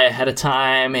apply ahead of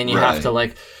time and you have to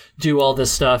like do all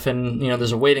this stuff and,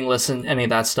 there's a waiting list and any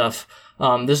of that stuff.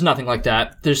 There's nothing like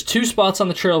that. There's 2 spots on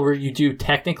the trail where you do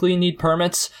technically need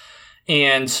permits,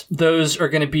 and those are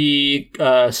going to be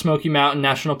Smoky Mountain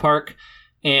National Park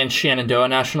and Shenandoah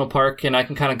National Park, and I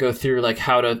can kind of go through like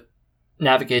how to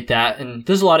navigate that. And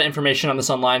there's a lot of information on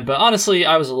this online, but honestly,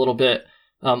 I was a little bit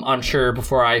unsure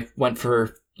before I went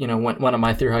for went on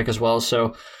my thru hike as well.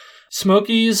 So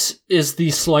Smokies is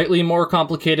the slightly more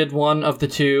complicated one of the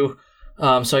 2.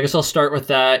 So I guess I'll start with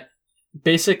that.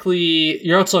 Basically,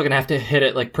 you're also going to have to hit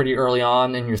it like pretty early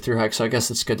on in your thru hike, so I guess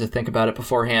it's good to think about it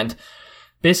beforehand.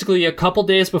 Basically, a couple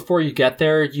days before you get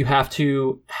there, you have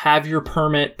to have your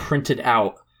permit printed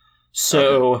out.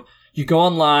 So you go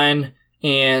online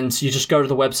and you just go to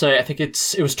the website. I think it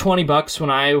was $20 when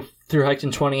I thru hiked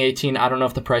in 2018. I don't know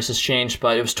if the price has changed,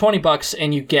 but it was $20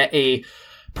 and you get a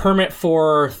permit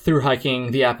for thru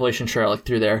hiking the Appalachian Trail like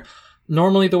through there.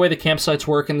 Normally, the way the campsites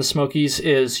work in the Smokies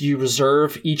is you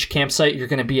reserve each campsite you're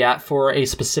going to be at for a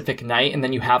specific night, and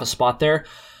then you have a spot there.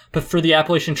 But for the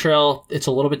Appalachian Trail, it's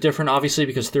a little bit different, obviously,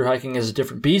 because thru hiking is a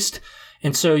different beast.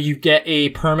 And so you get a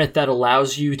permit that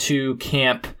allows you to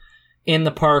camp in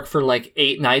the park for like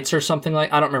 8 nights or something I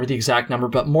don't remember the exact number,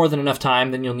 but more than enough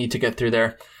time, then you'll need to get through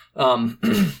there.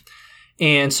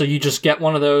 And so you just get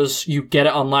one of those. You get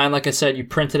it online, like I said. You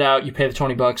print it out. You pay the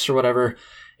 $20 or whatever.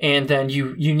 And then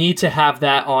you need to have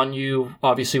that on you,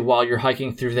 obviously, while you're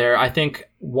hiking through there. I think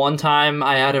one time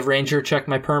I had a ranger check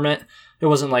my permit. It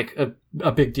wasn't like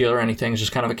a big deal or anything. It's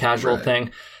just kind of a casual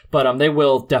thing. But they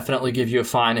will definitely give you a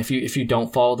fine if you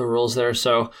don't follow the rules there.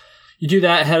 So you do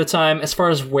that ahead of time. As far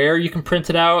as where you can print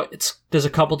it out, there's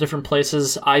a couple different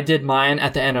places. I did mine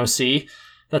at the NOC.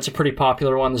 That's a pretty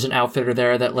popular one. There's an outfitter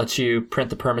there that lets you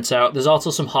print the permits out. There's also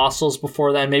some hostels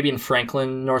before that. Maybe in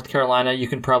Franklin, North Carolina, you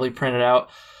can probably print it out.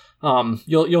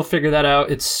 You'll figure that out.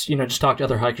 It's, just talk to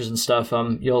other hikers and stuff.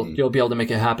 You'll be able to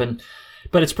make it happen,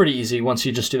 but it's pretty easy once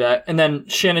you just do that. And then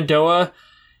Shenandoah,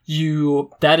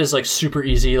 that is like super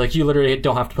easy. Like you literally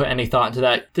don't have to put any thought into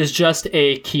that. There's just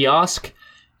a kiosk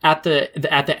at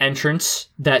the entrance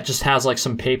that just has like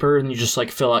some paper, and you just like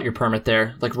fill out your permit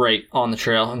there, like right on the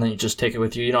trail, and then you just take it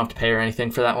with you. You don't have to pay or anything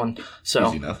for that one. So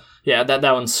easy enough. Yeah,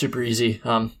 that one's super easy.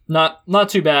 Not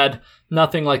too bad.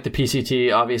 Nothing like the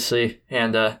PCT, obviously,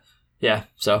 and yeah.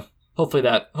 So hopefully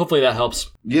that helps.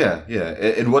 Yeah.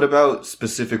 And what about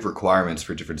specific requirements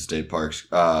for different state parks?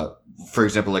 For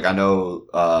example, like I know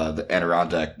the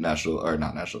Adirondack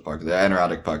the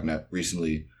Adirondack Park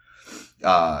recently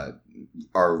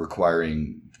are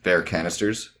requiring bear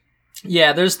canisters.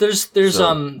 Yeah, there's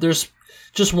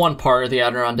just one part of the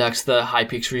Adirondacks, the High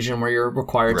Peaks region, where you're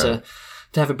required to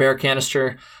have a bear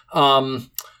canister.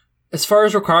 As far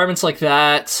as requirements like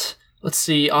that, let's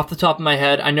see, off the top of my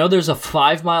head, I know there's a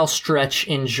 5-mile stretch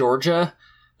in Georgia,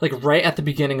 like right at the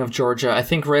beginning of Georgia, I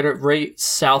think right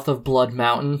south of Blood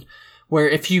Mountain, where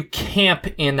if you camp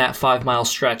in that 5-mile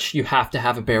stretch, you have to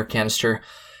have a bear canister.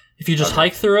 If you just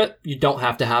hike through it, you don't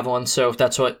have to have one. So if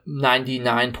that's what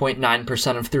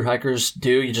 99.9% of thru hikers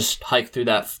do, you just hike through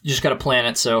that. You just got to plan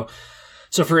it. So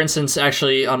for instance,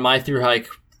 actually on my thru hike,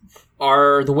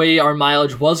 the way our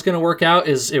mileage was going to work out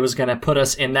is it was going to put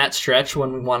us in that stretch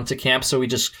when we wanted to camp. So we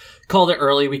just called it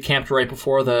early. We camped right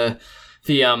before the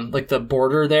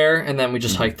border there, and then we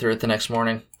just hiked through it the next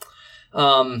morning.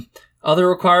 Other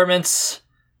requirements,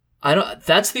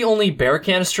 that's the only bear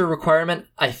canister requirement,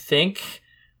 I think.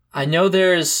 I know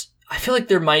I feel like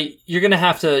you're going to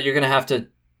have to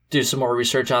do some more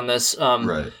research on this.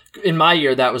 Right. In my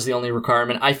year, that was the only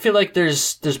requirement. I feel like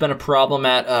there's been a problem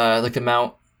at like the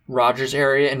Mount Rogers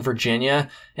area in Virginia,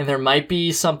 and there might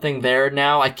be something there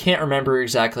now. I can't remember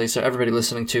exactly. So everybody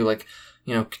listening to, like,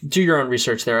 you know, do your own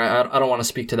research there. I don't want to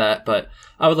speak to that, but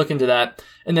I would look into that.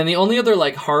 And then the only other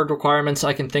like hard requirements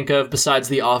I can think of, besides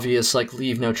the obvious like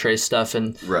leave no trace stuff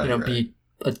and don't be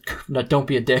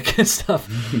a dick and stuff.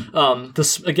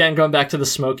 This again, going back to the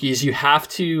Smokies, you have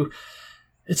to.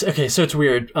 It's okay, so it's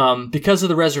weird. Because of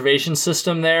the reservation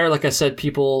system there, like I said,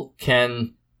 people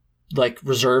can like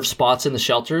reserve spots in the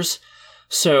shelters.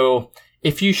 So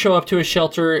if you show up to a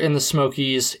shelter in the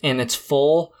Smokies and it's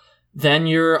full, then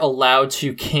you're allowed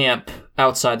to camp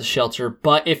outside the shelter.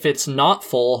 But if it's not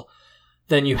full,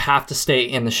 then you have to stay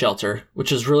in the shelter,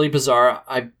 which is really bizarre.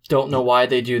 I don't know why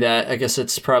they do that. I guess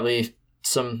it's probably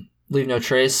some leave no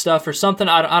trace stuff or something.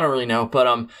 I don't really know,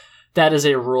 but that is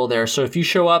a rule there. So if you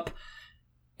show up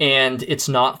and it's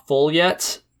not full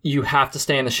yet, you have to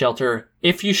stay in the shelter.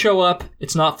 If you show up,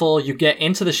 it's not full, you get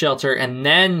into the shelter, and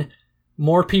then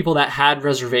more people that had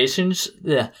reservations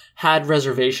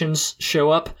show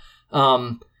up,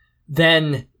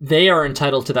 then they are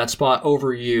entitled to that spot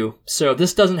over you. So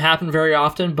this doesn't happen very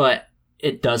often, but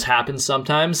it does happen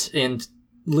sometimes, and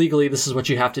legally this is what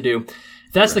you have to do.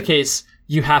 If that's the case,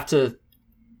 you have to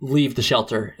leave the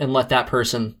shelter and let that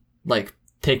person like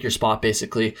take your spot,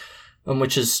 basically.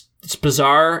 Which is, it's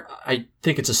bizarre. I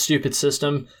think it's a stupid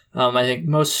system. I think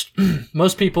most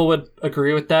people would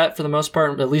agree with that for the most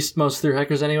part, at least most thru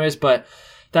hikers anyways, but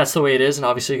that's the way it is, and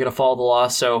obviously you got to follow the law.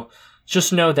 So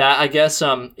just know that, I guess.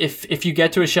 If you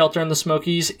get to a shelter in the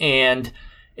Smokies and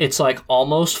it's like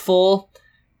almost full,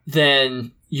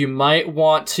 then you might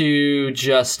want to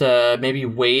just maybe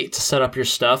wait to set up your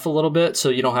stuff a little bit so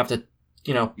you don't have to,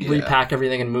 repack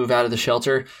everything and move out of the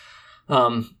shelter.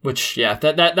 Which, yeah,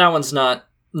 that one's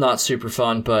not super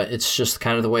fun, but it's just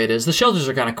kind of the way it is. The shelters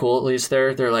are kind of cool, at least.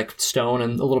 They're like stone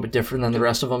and a little bit different than the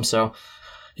rest of them, so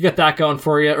you got that going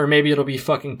for you. Or maybe it'll be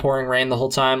fucking pouring rain the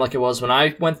whole time like it was when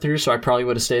I went through, so I probably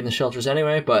would have stayed in the shelters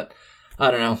anyway, but I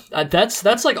don't know.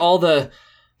 That's like all the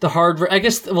hard... I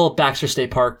guess, well, Baxter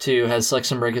State Park, too, has like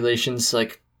some regulations,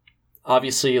 like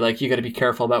obviously, like, you got to be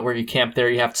careful about where you camp there.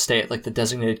 You have to stay at like the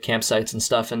designated campsites and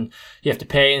stuff, and you have to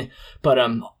pay. But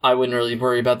I wouldn't really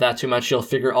worry about that too much. You'll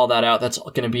figure all that out. That's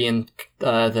going to be in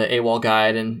the AWOL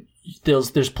guide, and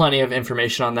there's plenty of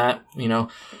information on that.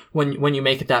 When you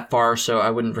make it that far. So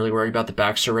I wouldn't really worry about the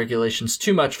Baxter regulations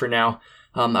too much for now.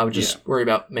 I would just worry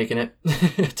about making it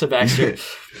to Baxter.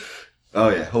 Oh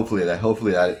yeah, hopefully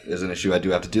that is an issue I do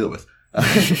have to deal with.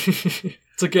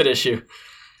 It's a good issue.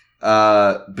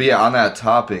 But yeah, on that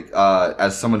topic,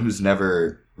 as someone who's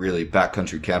never really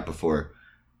backcountry camped before,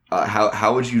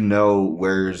 how would you know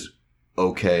where's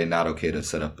okay and not okay to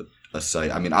set up a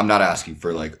site? I mean, I'm not asking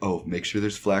for like, make sure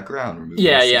there's flat ground.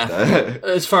 Yeah.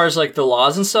 As far as like the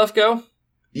laws and stuff go?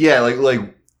 Yeah, like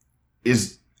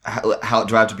how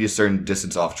do I have to be a certain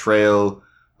distance off trail?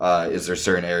 Is there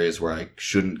certain areas where I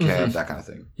shouldn't camp? That kind of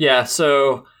thing. Yeah,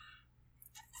 so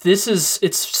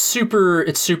it's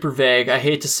super vague. I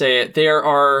hate to say it. There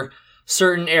are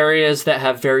certain areas that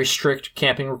have very strict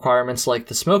camping requirements, like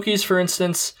the Smokies, for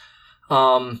instance.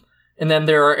 And then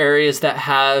there are areas that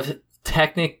have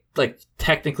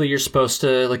technically you're supposed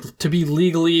to be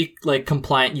legally like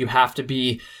compliant. You have to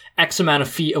be X amount of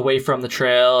feet away from the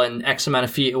trail and X amount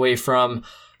of feet away from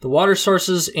the water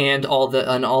sources and all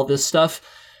this stuff.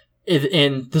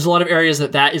 And there's a lot of areas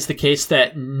that is the case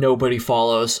that nobody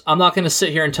follows. I'm not going to sit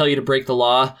here and tell you to break the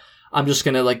law. I'm just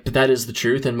going to but that is the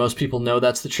truth, and most people know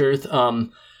that's the truth.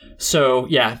 So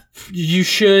yeah, you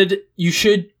should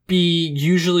be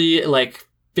usually like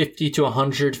 50 to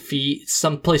 100 feet.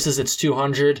 Some places it's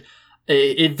 200.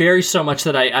 It varies so much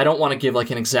that I don't want to give like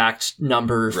an exact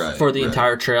number for the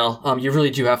entire trail. You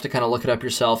really do have to kind of look it up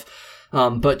yourself.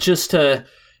 But just to...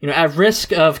 at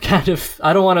risk of kind of,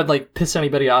 I don't want to like piss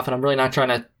anybody off, and I'm really not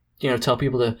trying to, tell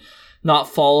people to not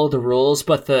follow the rules,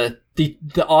 but the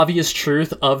obvious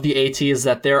truth of the AT is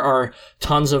that there are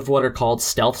tons of what are called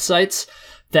stealth sites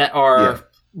that are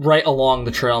right along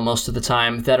the trail most of the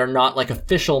time that are not like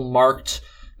official marked,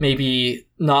 maybe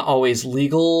not always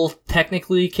legal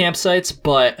technically campsites,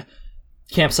 but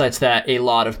campsites that a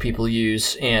lot of people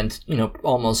use, and,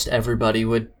 almost everybody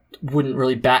would wouldn't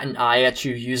really bat an eye at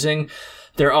you using.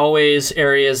 They're always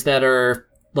areas that are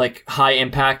like high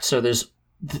impact, so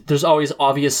there's always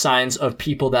obvious signs of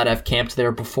people that have camped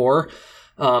there before.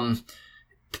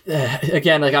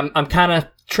 Again, like I'm kind of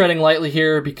treading lightly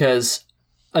here because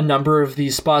a number of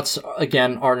these spots,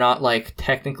 again, are not like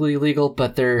technically legal,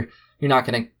 but you're not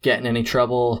going to get in any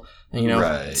trouble. You know,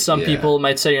 Right, some people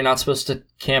might say you're not supposed to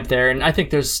camp there, and I think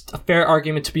there's a fair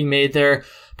argument to be made there.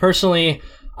 Personally,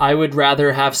 I would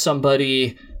rather have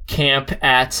somebody camp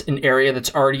at an area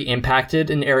that's already impacted,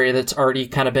 an area that's already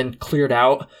kind of been cleared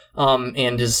out,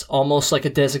 and is almost like a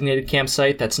designated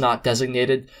campsite that's not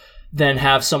designated, than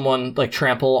have someone like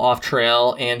trample off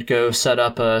trail and go set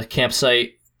up a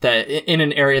campsite that in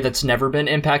an area that's never been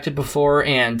impacted before.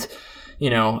 And you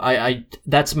know, I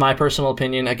that's my personal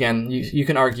opinion. Again, you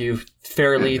can argue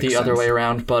fairly the other way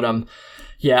around, but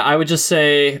yeah, I would just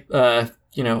say,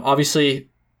 you know, obviously,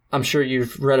 I'm sure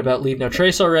you've read about Leave No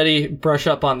Trace already. Brush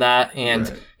up on that,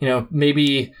 and you know,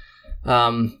 maybe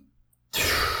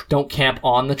don't camp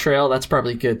on the trail. That's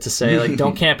probably good to say. Like,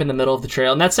 don't camp in the middle of the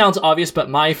trail. And that sounds obvious, but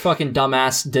my fucking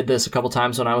dumbass did this a couple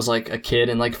times when I was like a kid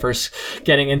and like first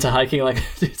getting into hiking. Like,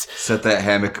 set that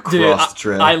hammock across the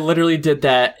trail. I literally did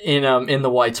that in the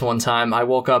Whites one time. I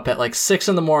woke up at like 6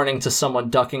 a.m. to someone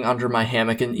ducking under my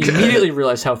hammock and immediately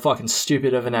realized how fucking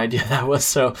stupid of an idea that was.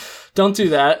 So don't do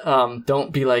that.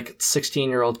 Don't be like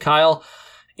 16-year-old Kyle,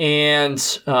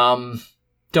 and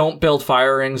don't build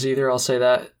fire rings either. I'll say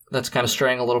that. That's kind of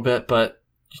straying a little bit, but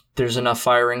there's enough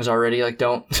fire rings already. Like,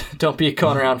 don't be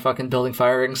going around fucking building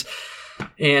fire rings.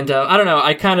 And I don't know.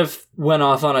 I kind of went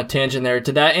off on a tangent there.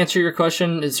 Did that answer your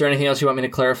question? Is there anything else you want me to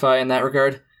clarify in that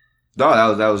regard?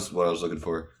 No, that was what I was looking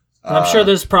for. I'm sure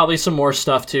there's probably some more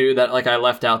stuff too that like I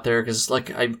left out there because like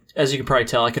as you can probably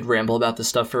tell, I could ramble about this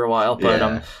stuff for a while.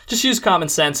 But just use common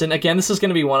sense. And again, this is going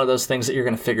to be one of those things that you're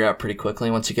going to figure out pretty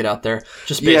quickly once you get out there,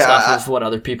 just based off of what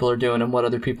other people are doing and what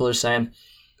other people are saying.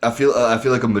 I feel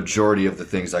like a majority of the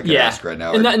things I can ask right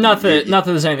now. And not that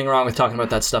there's anything wrong with talking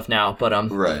about that stuff now, but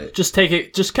right. Just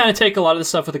kind of take a lot of this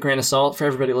stuff with a grain of salt for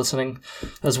everybody listening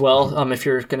as well. If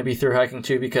you're going to be through hiking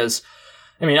too, because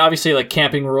I mean, obviously, like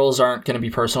camping rules aren't going to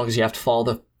be personal because you have to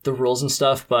follow the rules and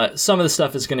stuff. But some of the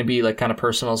stuff is going to be like kind of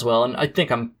personal as well. And I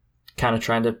think I'm kind of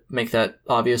trying to make that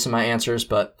obvious in my answers.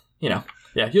 But you know,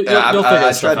 yeah, you'll figure that stuff out.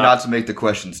 I tried not to make the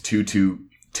questions too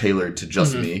tailored to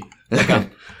just me. Okay.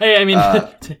 Hey, I mean,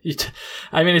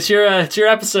 it's your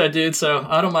episode, dude. So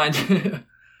I don't mind.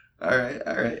 All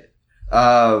right.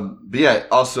 But yeah,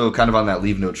 also kind of on that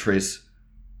Leave No Trace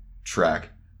track.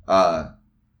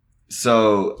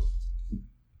 So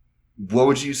what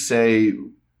would you say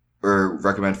or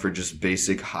recommend for just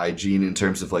basic hygiene in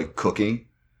terms of like cooking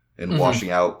and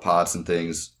washing out pots and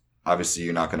things? Obviously,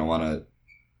 you're not going to want to,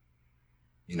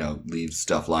 you know, leave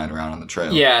stuff lying around on the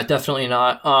trail. Yeah, definitely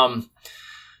not.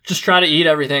 Just try to eat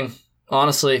everything,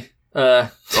 honestly.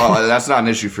 That's not an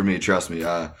issue for me, trust me.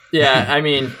 Yeah, I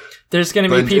mean, there's going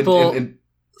to be people...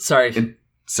 Sorry.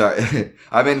 Sorry.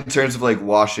 I mean, in terms of like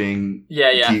washing,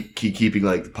 keeping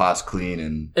like the pots clean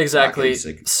and exactly.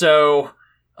 So,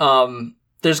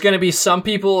 there's gonna be some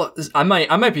people. I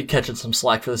might be catching some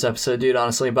slack for this episode, dude.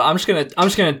 Honestly, but I'm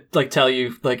just gonna like tell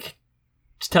you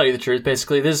the truth.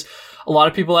 Basically, there's a lot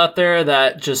of people out there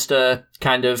that just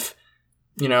kind of,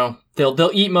 you know,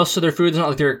 they'll eat most of their food. It's not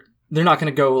like they're not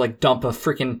gonna go like dump a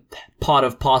freaking pot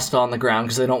of pasta on the ground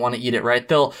because they don't want to eat it. Right?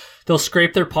 They'll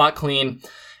scrape their pot clean.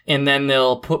 And then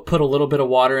they'll put a little bit of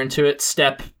water into it,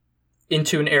 step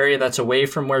into an area that's away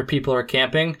from where people are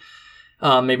camping,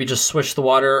 maybe just swish the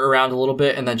water around a little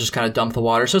bit and then just kind of dump the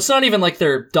water. So it's not even like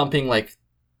they're dumping like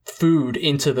food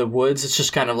into the woods. It's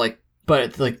just kind of like,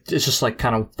 but like, it's just like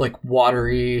kind of like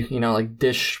watery, you know, like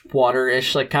dish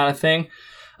water-ish, like kind of thing.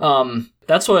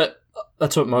 That's what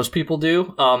most people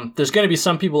do. There's going to be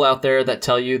some people out there that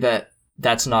tell you that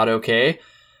that's not okay.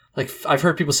 Like I've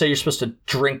heard people say you're supposed to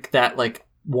drink that like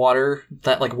water,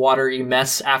 that like watery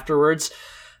mess afterwards.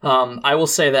 I will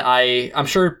say that I'm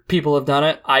sure people have done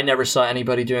it. I never saw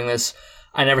anybody doing this.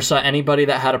 I never saw anybody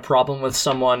that had a problem with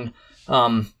someone,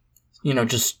 you know,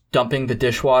 just dumping the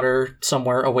dishwater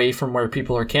somewhere away from where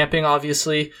people are camping,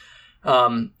 obviously.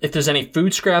 If there's any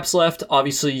food scraps left,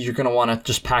 obviously you're going to want to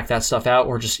just pack that stuff out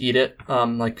or just eat it.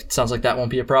 Like it sounds like that won't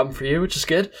be a problem for you, which is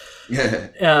good.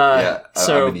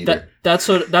 So that's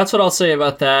what I'll say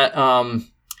about that.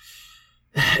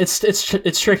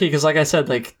 It's tricky because, like I said,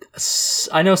 like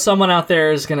I know someone out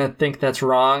there is gonna think that's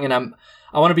wrong, and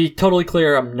I want to be totally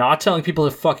clear. I'm not telling people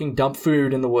to fucking dump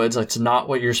food in the woods. That's not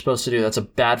what you're supposed to do. That's a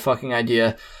bad fucking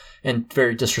idea, and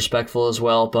very disrespectful as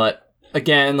well. But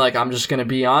again, like I'm just gonna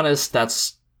be honest.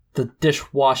 That's the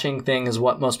dishwashing thing is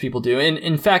what most people do. And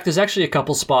in fact, there's actually a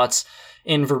couple spots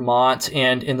in Vermont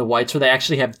and in the Whites where they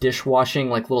actually have dishwashing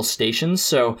like little stations.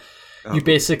 So you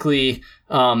basically,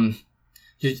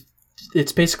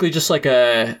 it's basically just like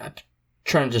I'm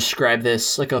trying to describe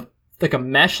this, like a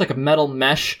mesh, like a metal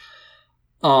mesh.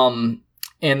 And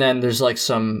then there's like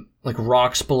some like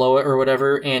rocks below it or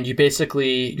whatever. And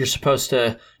you're supposed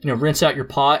to, rinse out your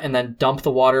pot and then dump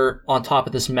the water on top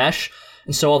of this mesh.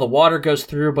 And so all the water goes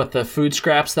through, but the food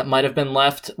scraps that might have been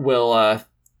left will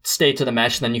stay to the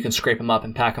mesh, and then you can scrape them up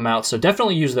and pack them out. So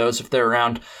definitely use those if they're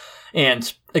around.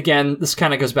 And again, this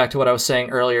kind of goes back to what I was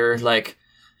saying earlier. Like,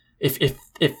 if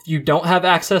you don't have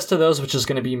access to those, which is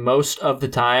going to be most of the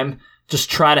time,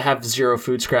 just try to have 0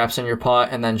 food scraps in your pot,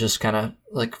 and then just kind of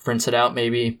like rinse it out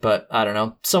maybe. But I don't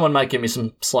know. Someone might give me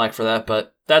some slack for that,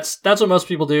 but that's what most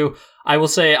people do. I will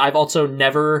say I've also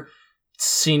never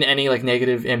seen any like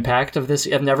negative impact of this.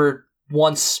 I've never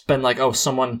once been like, oh,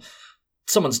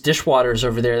 someone's dishwater's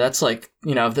over there. That's like,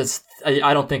 that's,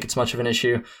 I don't think it's much of an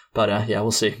issue, but yeah, we'll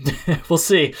see. We'll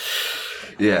see.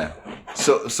 Yeah.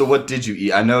 So what did you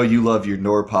eat? I know you love your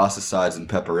Knorr pasta sides and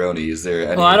pepperoni. Is there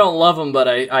any? Well, I don't love them, but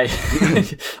I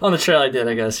on the trail I did,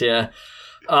 I guess. Yeah.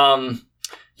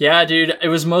 Yeah, dude, it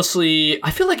was mostly, I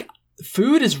feel like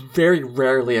food is very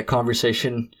rarely a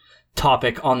conversation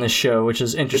topic on this show, which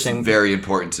is interesting. It's very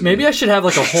important to me. Maybe I should have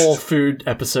like a whole food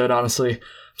episode, honestly. I'm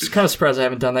just kind of surprised I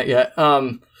haven't done that yet.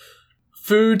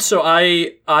 Food, so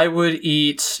I would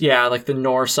eat, like the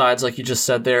Knorr sides, like you just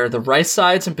said there. The rice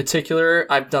sides in particular,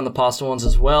 I've done the pasta ones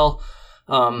as well.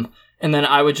 And then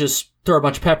I would just throw a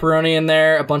bunch of pepperoni in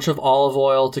there, a bunch of olive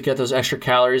oil to get those extra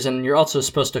calories. And you're also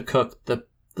supposed to cook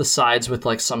the sides with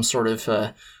like some sort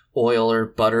of oil or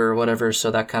butter or whatever, so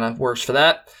that kind of works for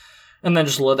that. And then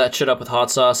just load that shit up with hot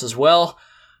sauce as well.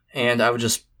 And I would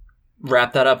just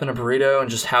wrap that up in a burrito and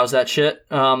just house that shit.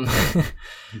 And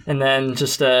then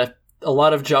just a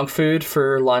lot of junk food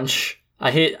for lunch.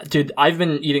 Dude, I've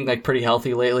been eating like pretty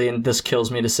healthy lately, and this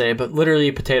kills me to say, but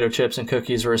literally potato chips and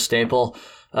cookies were a staple.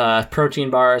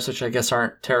 Protein bars, which I guess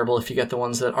aren't terrible if you get the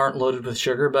ones that aren't loaded with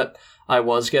sugar, but I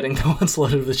was getting the ones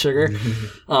loaded with sugar.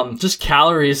 Just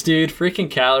calories, dude.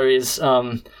 Freaking calories.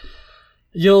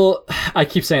 I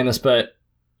keep saying this, but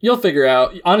you'll figure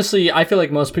out. Honestly, I feel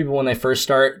like most people, when they first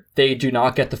start, they do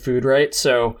not get the food right.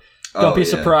 So don't be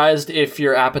surprised if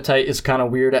your appetite is kind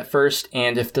of weird at first,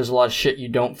 and if there's a lot of shit you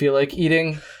don't feel like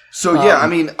eating. So I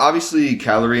mean, obviously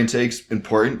calorie intake's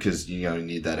important because you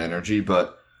need that energy,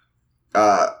 but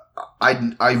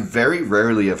I very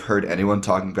rarely have heard anyone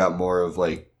talking about more of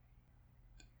like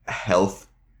health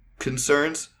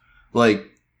concerns. Like,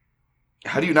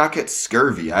 how do you not get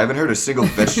scurvy? I haven't heard a single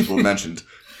vegetable mentioned.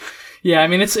 Yeah, I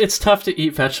mean, it's tough to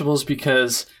eat vegetables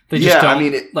because they just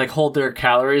don't hold their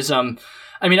calories.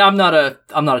 I mean, I'm not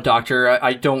a doctor.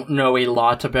 I don't know a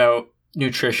lot about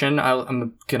nutrition.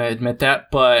 I'm gonna admit that,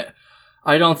 but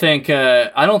I don't think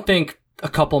a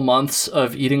couple months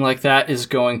of eating like that is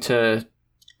going to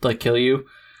like kill you.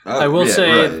 I will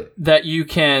say that you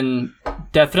can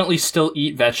definitely still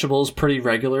eat vegetables pretty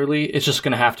regularly. It's just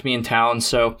going to have to be in town.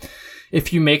 So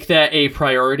if you make that a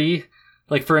priority,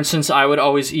 like for instance, I would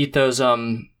always eat those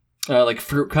like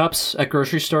fruit cups at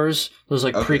grocery stores. Those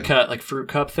like pre-cut like fruit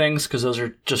cup things, because those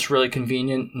are just really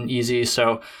convenient and easy.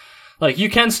 So like you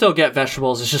can still get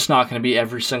vegetables. It's just not going to be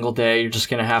every single day. You're just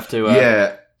going to have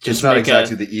to it's not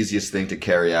exactly the easiest thing to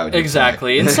carry out.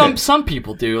 Exactly. And some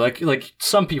people do. Like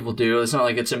some people do. It's not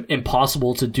like it's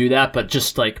impossible to do that, but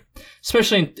just like,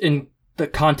 especially in the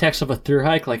context of a thru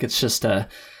hike, like it's just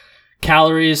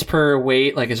calories per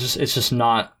weight. Like it's just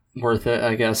not worth it,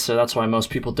 I guess. So that's why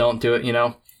most people don't do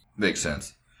it, Makes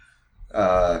sense.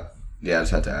 I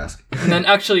just had to ask. And then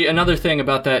actually another thing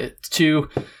about that too,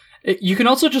 you can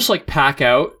also just like pack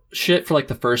out shit for like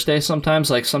the first day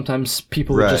sometimes. Like sometimes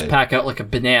people would just pack out like a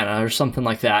banana or something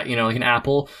like that, like an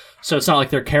apple. So it's not like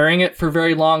they're carrying it for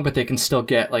very long, but they can still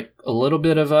get like a little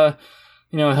bit of a,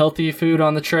 healthy food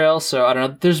on the trail. So I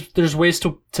don't know. There's ways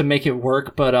to make it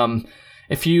work, but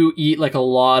if you eat like a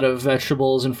lot of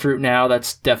vegetables and fruit now,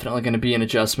 that's definitely going to be an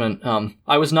adjustment.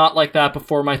 I was not like that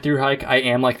before my thru hike. I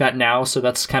am like that now. So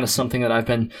that's kind of something that I've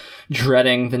been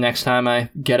dreading the next time I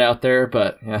get out there.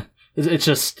 But yeah. It's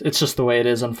just the way it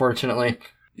is, unfortunately.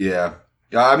 Yeah.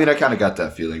 I mean, I kind of got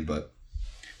that feeling, but,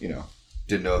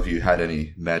 didn't know if you had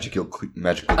any magical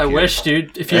I wish,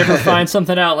 dude. If you ever find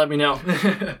something out, let me know.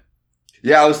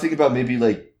 Yeah, I was thinking about maybe,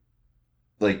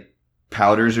 like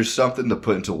powders or something to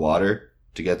put into water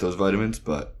to get those vitamins,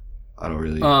 but I don't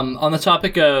really... On the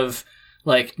topic of,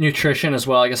 like, nutrition as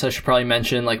well, I guess I should probably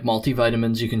mention, like,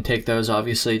 multivitamins. You can take those,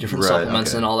 obviously, different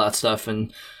supplements and all that stuff,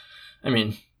 and, I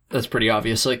mean... that's pretty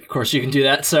obvious. Like, of course you can do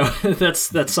that. So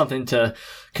that's something to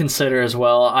consider as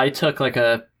well. I took like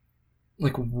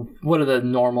what are the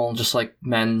normal, just like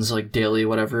men's, like daily,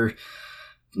 whatever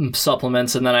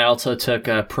supplements. And then I also took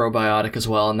a probiotic as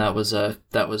well. And that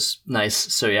was nice.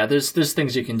 So yeah, there's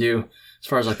things you can do as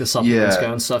far as like the supplements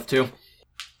go and stuff too.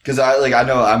 Cause I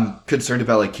know I'm concerned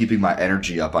about like keeping my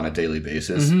energy up on a daily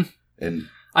basis. Mm-hmm. And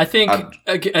I think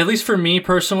at least for me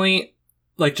personally,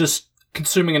 like just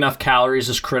consuming enough calories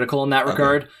is critical in that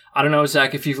regard. I don't know,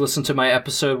 Zach, if you've listened to my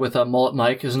episode with Mullet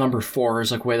Mike, his number 4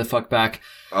 is like way the fuck back.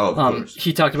 Oh, of course.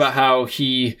 He talked about how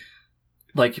he,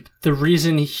 like, the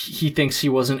reason he thinks he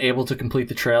wasn't able to complete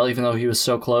the trail, even though he was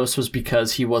so close, was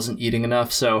because he wasn't eating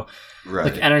enough. So,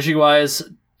 like, energy-wise,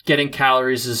 getting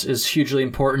calories is hugely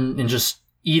important, and just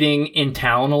eating in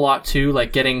town a lot too,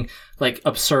 like getting like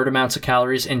absurd amounts of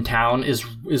calories in town is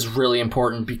really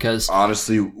important, because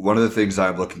honestly, one of the things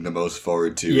I'm looking the most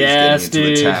forward to is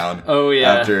getting into a town. Oh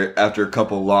yeah. After a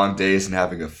couple long days and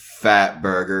having a fat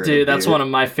burger. Dude, that's one of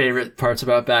my favorite parts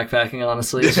about backpacking,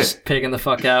 honestly. It's just pigging the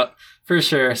fuck out. For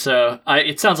sure. So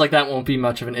it sounds like that won't be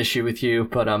much of an issue with you,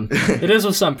 but it is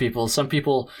with some people. Some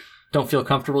people don't feel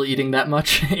comfortable eating that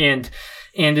much, and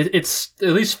it's,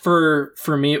 at least for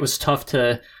me, it was tough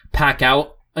to pack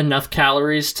out enough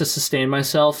calories to sustain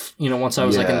myself, once I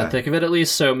was like in the thick of it, at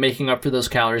least. So making up for those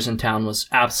calories in town was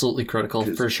absolutely critical,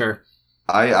 for sure.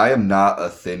 I am not a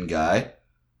thin guy.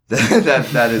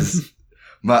 that is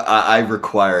I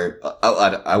require,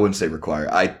 I wouldn't say require,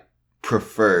 I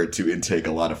prefer to intake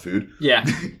a lot of food. Yeah.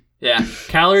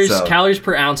 Calories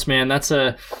per ounce, man. That's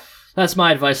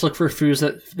my advice. Look for foods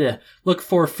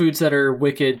that are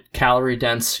wicked calorie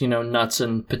dense, nuts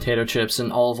and potato chips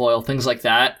and olive oil, things like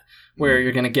that, where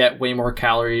you're going to get way more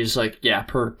calories, like,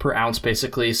 per ounce,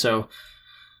 basically. So,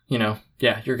 you're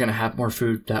going to have more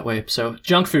food that way. So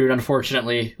junk food,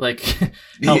 unfortunately, like,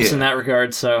 helps in that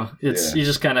regard. So you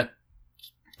just kind of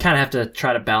have to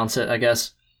try to balance it, I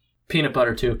guess. Peanut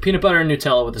butter too. Peanut butter and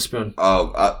Nutella with a spoon.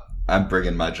 Oh, I'm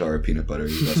bringing my jar of peanut butter.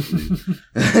 You best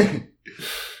believe.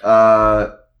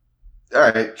 All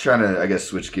right, trying to, I guess,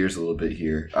 switch gears a little bit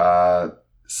here.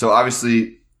 So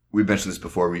obviously, we mentioned this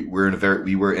before. We were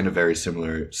in a very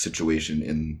similar situation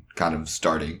in kind of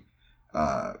starting,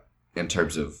 in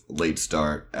terms of late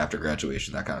start after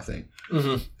graduation, that kind of thing.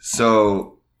 Mm-hmm.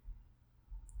 So,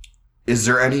 is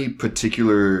there any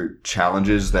particular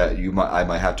challenges that I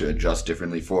might have to adjust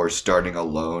differently for starting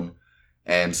alone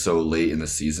and so late in the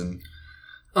season?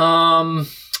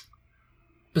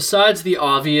 Besides the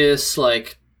obvious,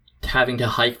 like, having to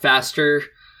hike faster,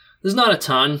 there's not a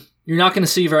ton. You're not going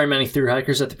to see very many thru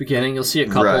hikers at the beginning. You'll see a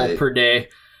couple per day,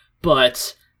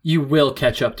 but you will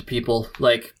catch up to people.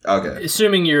 Like,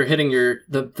 assuming you're hitting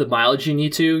the mileage you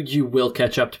need to, you will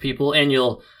catch up to people, and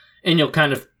you'll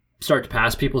kind of start to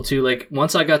pass people too. Like,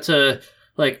 once I got to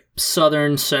like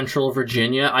southern central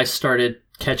Virginia, I started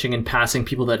catching and passing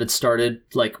people that had started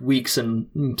like weeks and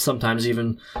sometimes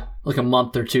even like a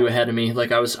month or two ahead of me.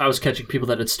 Like I was catching people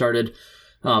that had started,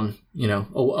 a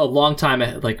long time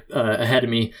ahead of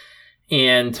me.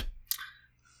 And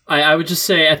I would just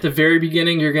say at the very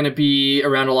beginning, you're going to be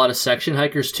around a lot of section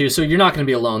hikers too. So you're not going to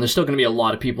be alone. There's still going to be a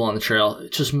lot of people on the trail.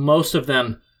 It's just most of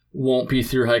them won't be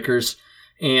thru hikers.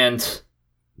 And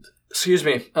excuse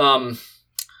me. I'm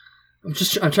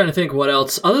trying to think what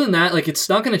else. Other than that, like, it's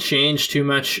not going to change too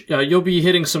much. You'll be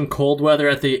hitting some cold weather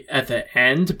at the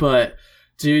end, but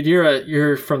dude,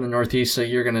 you're from the Northeast, so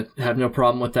you're going to have no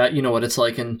problem with that. You know what it's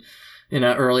like in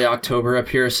early October up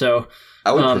here. So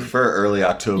I would prefer early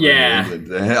October. Yeah. In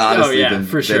England, honestly,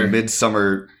 for sure. Than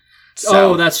midsummer. South.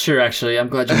 Oh, that's true. Actually, I'm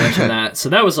glad you mentioned that. So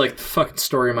that was like the fucking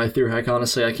story of my thru hike.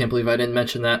 Honestly, I can't believe I didn't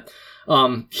mention that.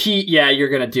 Heat, you're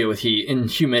gonna deal with heat, and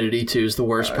humidity too is the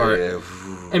worst part.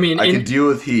 I mean, I can deal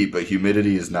with heat, but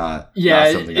humidity is not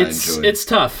something I enjoy. It's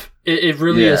tough. It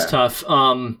really is tough.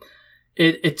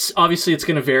 It's obviously it's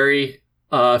gonna vary.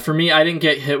 For me, I didn't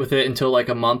get hit with it until like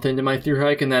a month into my thru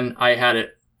hike, and then I had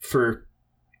it for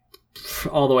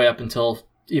all the way up until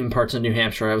even parts of New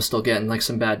Hampshire. I was still getting like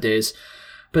some bad days,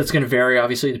 but it's gonna vary.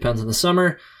 Obviously, it depends on the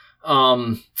summer.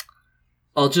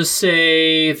 I'll just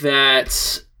say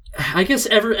that I guess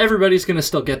everybody's going to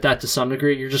still get that to some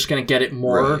degree. You're just going to get it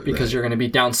more because you're going to be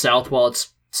down south while it's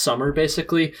summer,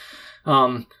 basically.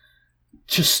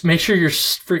 Just make sure you're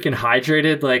freaking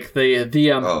hydrated. Like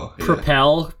the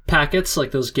Propel packets,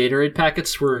 like those Gatorade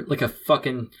packets, were like a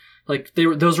fucking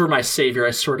those were my savior.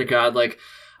 I swear to God, like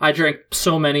I drank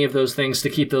so many of those things to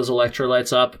keep those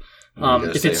electrolytes up.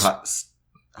 If it's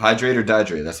hydrate or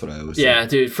dihydrate, that's what I always say. Yeah,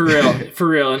 dude, for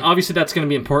real. And obviously that's going to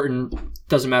be important.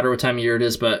 Doesn't matter what time of year it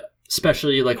is, but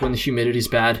especially like when the humidity's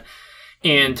bad.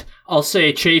 And I'll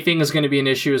say chafing is going to be an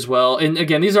issue as well. And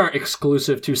again, these aren't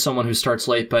exclusive to someone who starts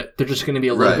late, but they're just going to be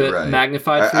a little bit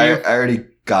magnified for you. I already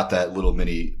got that little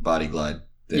mini body glide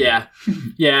thing. Yeah.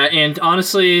 Yeah. And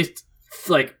honestly,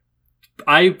 like,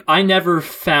 I never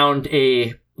found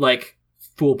a, like,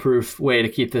 foolproof way to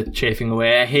keep the chafing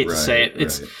away. I hate to say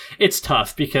it. It's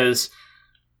tough because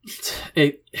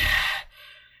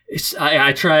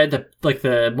I tried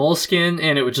the moleskin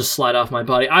and it would just slide off my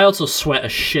body. I also sweat a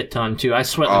shit ton too. I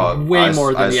sweat way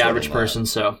more than the average person.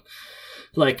 So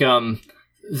like the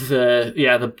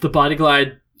body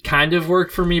glide kind of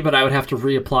worked for me, but I would have to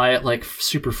reapply it like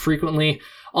super frequently.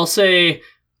 I'll say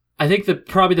I think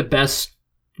probably the best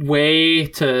way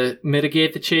to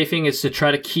mitigate the chafing is to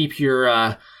try to keep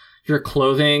your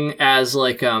clothing as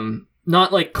like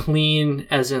not like clean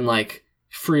as in like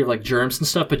free of like germs and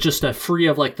stuff, but just free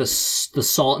of like the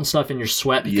salt and stuff in your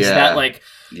sweat, because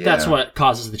that's what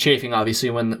causes the chafing, obviously,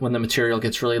 when the material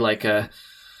gets really like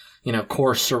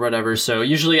coarse or whatever. So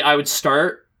usually I would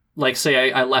start, like,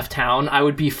 say I left town, I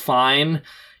would be fine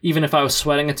even if I was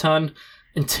sweating a ton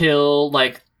until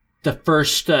like the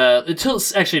first say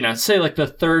like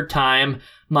the third time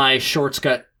my shorts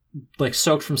got like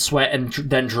soaked from sweat and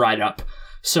then dried up.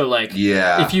 So like,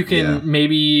 if you can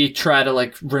maybe try to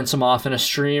like rinse them off in a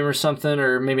stream or something,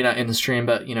 or maybe not in the stream,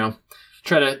 but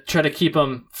try to keep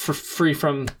them free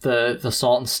from the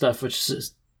salt and stuff, which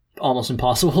is almost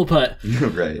impossible, but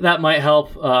that might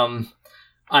help.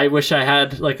 I wish I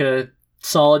had like a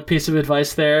solid piece of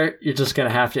advice there. You're just gonna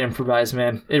have to improvise,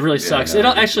 man. It really sucks. It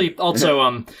actually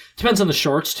also depends on the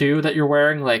shorts too that you're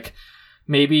wearing. Like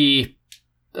maybe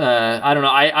I don't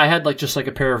know. I had like just like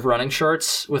a pair of running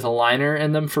shorts with a liner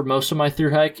in them for most of my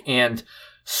through hike, and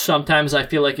sometimes I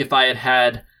feel like if I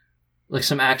had like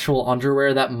some actual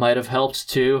underwear, that might have helped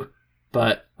too.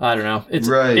 But I don't know.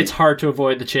 It's hard to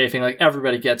avoid the chafing. Like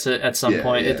everybody gets it at some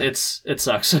point. Yeah. It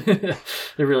sucks. It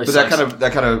really sucks. But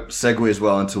that kind of segues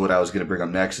well into what I was going to bring up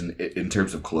next in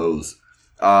terms of clothes.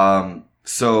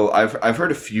 So I've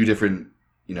heard a few different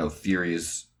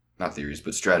theories. Not theories,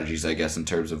 but strategies, I guess, in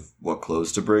terms of what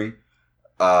clothes to bring.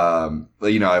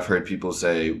 I've heard people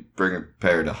say, bring a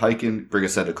pair to hiking, bring a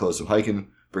set of clothes to hiking,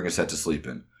 bring a set to sleep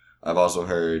in. I've also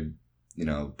heard,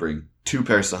 bring 2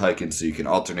 pairs to hiking so you can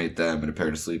alternate them and a pair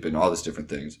to sleep in, all these different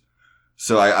things.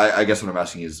 So I guess what I'm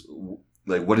asking is,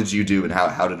 like, what did you do and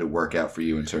how did it work out for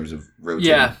you in terms of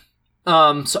rotating? Yeah.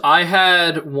 So I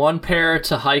had 1 pair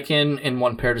to hike in and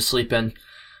 1 pair to sleep in.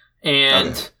 And...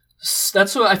 Okay.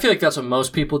 That's what I feel like. That's what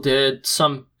most people did.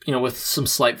 Some, with some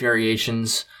slight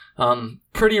variations.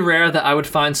 Pretty rare that I would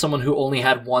find someone who only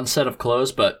had 1 set of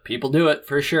clothes, but people do it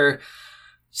for sure.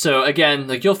 So again,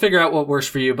 like you'll figure out what works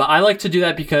for you. But I like to do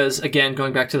that because, again,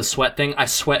 going back to the sweat thing, I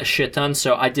sweat a shit ton,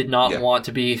 so I did not want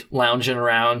to be lounging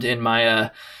around in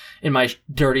my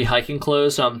dirty hiking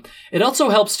clothes. It also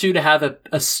helps too to have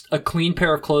a clean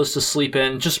pair of clothes to sleep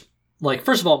in. Just like,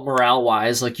 first of all,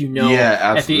 morale-wise, like,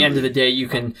 at the end of the day, you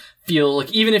can feel,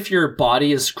 like, even if your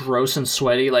body is gross and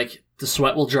sweaty, like, the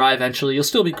sweat will dry eventually. You'll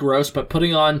still be gross, but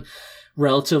putting on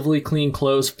relatively clean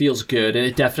clothes feels good, and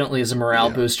it definitely is a morale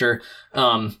booster.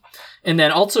 And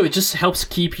then also, it just helps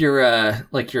keep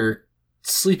your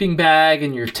sleeping bag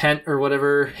and your tent or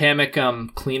whatever, hammock,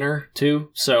 cleaner,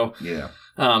 too. So,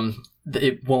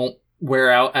 it won't wear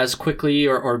out as quickly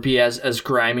or be as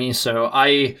grimy. So,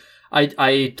 I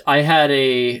had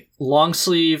a long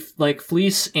sleeve like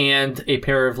fleece and a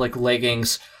pair of like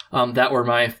leggings that were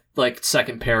my like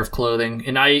second pair of clothing.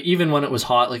 And even when it was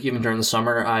hot, like even during the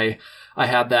summer, I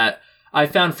had that. I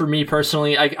found for me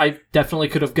personally, I definitely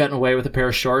could have gotten away with a pair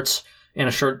of shorts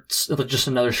and just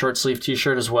another short sleeve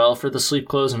t-shirt as well for the sleep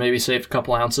clothes and maybe saved a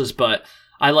couple ounces. But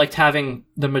I liked having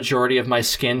the majority of my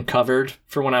skin covered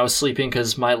for when I was sleeping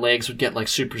because my legs would get like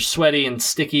super sweaty and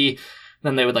sticky.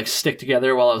 Then they would like stick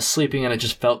together while I was sleeping, and it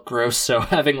just felt gross. So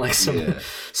having like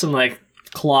some like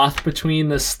cloth between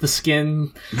the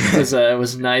skin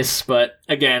was nice. But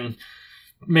again,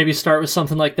 maybe start with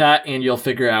something like that, and you'll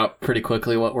figure out pretty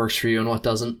quickly what works for you and what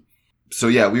doesn't. So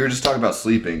we were just talking about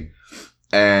sleeping,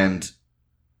 and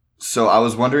so I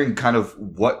was wondering kind of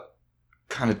what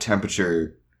kind of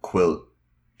temperature quilt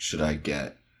should I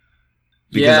get?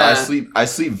 Because I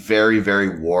sleep very,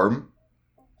 very warm.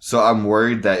 So I'm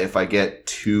worried that if I get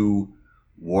too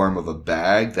warm of a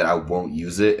bag, that I won't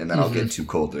use it, and then I'll get too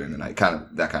cold during the night.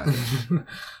 That kind of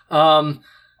thing.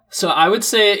 So I would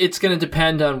say it's going to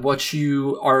depend on what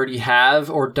you already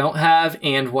have or don't have,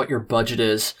 and what your budget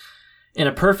is. In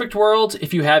a perfect world,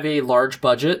 if you have a large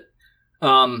budget,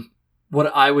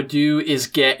 what I would do is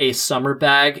get a summer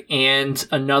bag and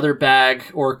another bag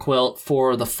or quilt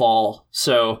for the fall.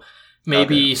 So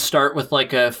Maybe start with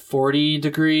like a 40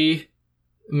 degree.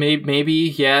 Maybe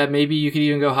you could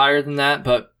even go higher than that,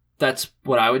 but that's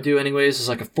what I would do anyways, is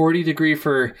like a 40 degree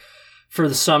for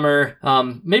the summer.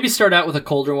 Maybe start out with a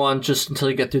colder one just until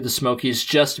you get through the Smokies,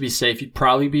 just to be safe. You'd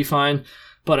probably be fine,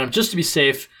 but just to be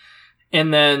safe.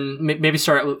 And then maybe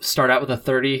start out with a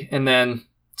 30 and then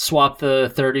swap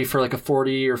the 30 for like a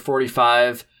 40 or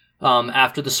 45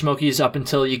 after the Smokies up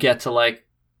until you get to like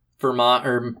Vermont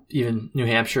or even New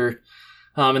Hampshire,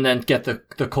 and then get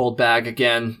the cold bag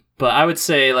again. But I would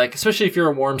say, like, especially if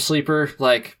you're a warm sleeper,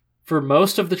 like for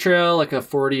most of the trail, like a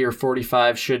 40 or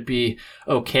 45 should be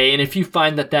okay. And if you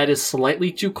find that is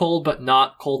slightly too cold but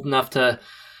not cold enough to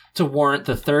warrant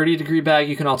the 30 degree bag,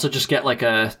 you can also just get like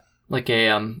a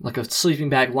sleeping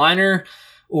bag liner,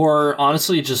 or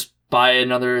honestly just buy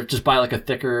like a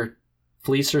thicker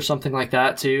fleece or something like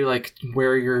that too, like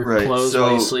wear your clothes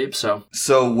while you sleep. So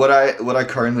what I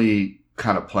currently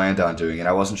kind of planned on doing, and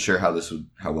I wasn't sure how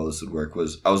well this would work,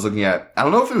 was I was looking at, I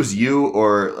don't know if it was you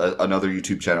or another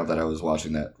YouTube channel that I was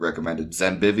watching that recommended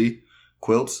Zenbivy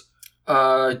quilts.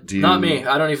 Not me.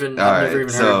 I've never even heard.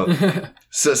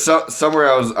 So somewhere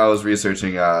I was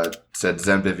researching said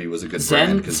Zenbivy was a good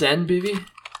brand. Zenbivy?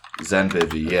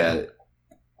 Zenbivy, yeah,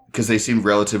 because they seem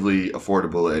relatively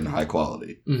affordable and high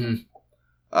quality.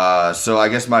 Mm-hmm. So I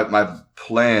guess my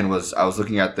plan was, I was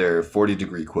looking at their 40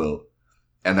 degree quilt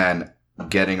and then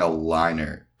getting a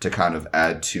liner to kind of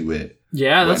add to it.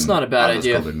 Yeah, that's not a bad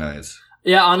idea. Colder nights.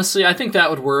 Yeah, honestly, I think that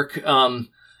would work. And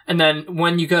then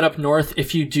when you get up north,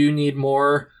 if you do need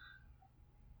more,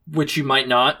 which you might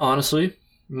not, honestly,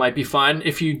 might be fine.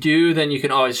 If you do, then you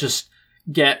can always just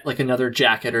get like another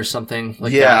jacket or something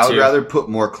like that. Yeah, I would rather put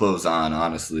more clothes on,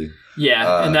 honestly.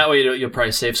 Yeah, and that way you'll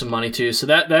probably save some money too. So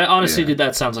that honestly, dude,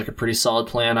 that sounds like a pretty solid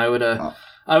plan. I would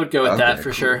go with that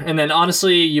for sure. And then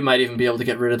honestly, you might even be able to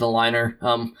get rid of the liner.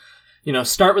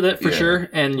 Start with it for sure,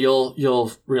 and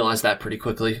you'll realize that pretty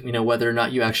quickly, whether or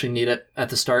not you actually need it at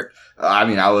the start. I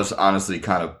mean, I was honestly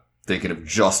kind of thinking of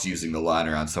just using the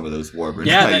liner on some of those warmer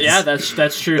nights.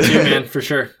 That's true too, man, for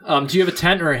sure. Do you have a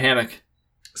tent or a hammock?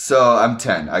 So I'm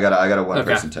 10. I got a one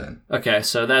person tent. Okay,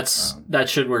 so that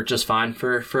should work just fine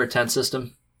for a tent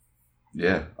system.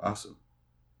 Yeah, awesome.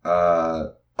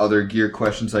 Other gear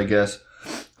questions, I guess.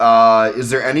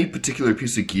 Is there any particular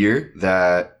piece of gear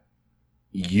that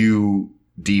you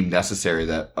deem necessary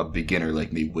that a beginner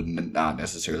like me would not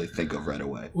necessarily think of right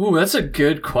away? Ooh, that's a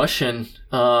good question.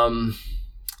 Oh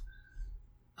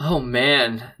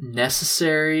man,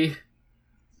 necessary.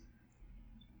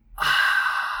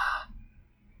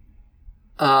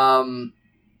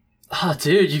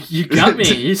 Dude, you got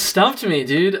me. You stumped me,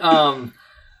 dude. I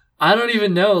don't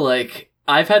even know. Like,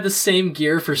 I've had the same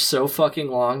gear for so fucking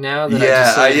long now that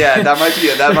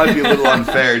that might be a little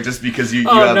unfair just because you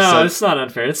have no, it's not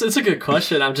unfair. It's a good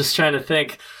question. I'm just trying to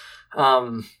think.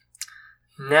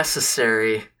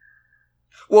 Necessary.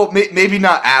 Well, maybe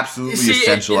not absolutely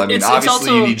essential. I mean, obviously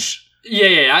also, you need.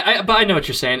 But I know what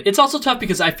you're saying. It's also tough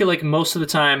because I feel like most of the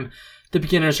time the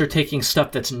beginners are taking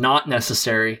stuff that's not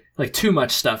necessary, like too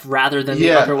much stuff, rather than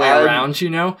the other way around.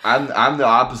 I'm the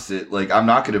opposite. Like, I'm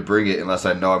not going to bring it unless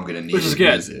I know I'm going to need it.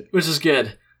 Use it. Which is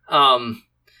good.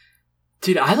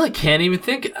 Dude, I can't even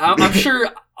think. I'm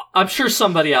sure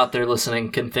somebody out there listening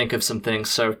can think of some things.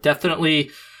 So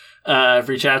definitely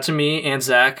reach out to me and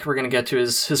Zach. We're gonna get to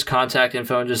his contact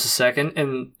info in just a second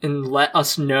and let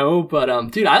us know.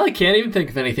 But dude, I can't even think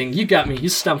of anything. You got me. You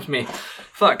stumped me.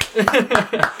 Fuck.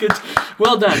 Good.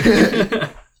 Well done.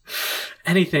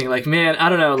 Anything, man, I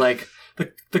don't know,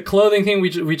 the clothing thing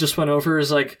we just went over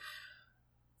is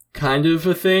kind of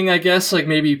a thing, I guess.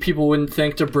 Maybe people wouldn't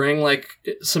think to bring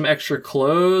some extra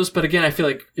clothes, but again, I feel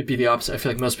like it'd be the opposite. I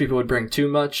feel like most people would bring too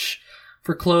much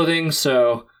for clothing,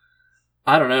 so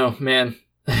I don't know, man.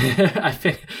 I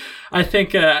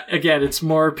think again, it's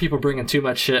more people bringing too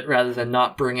much shit rather than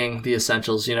not bringing the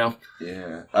essentials,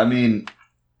 Yeah. I mean,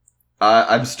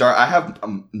 I have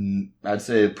I'd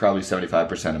say probably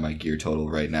 75% of my gear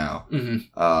total right now.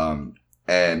 Mm-hmm.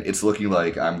 And it's looking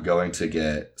like I'm going to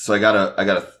get, so I got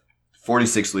a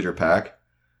 46 liter pack,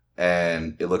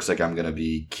 and it looks like I'm going to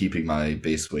be keeping my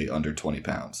base weight under 20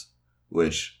 pounds,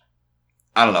 which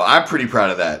I don't know. I'm pretty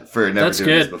proud of that for never doing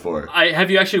this before.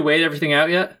 Have you actually weighed everything out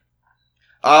yet?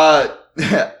 Kind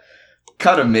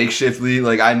of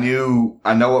makeshiftly.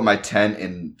 I know what my tent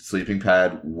and sleeping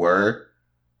pad were.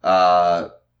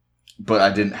 But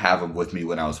I didn't have them with me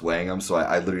when I was weighing them, so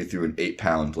I literally threw an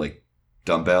 8-pound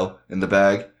dumbbell in the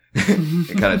bag and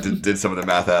kind of did some of the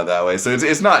math out that way. So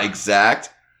it's not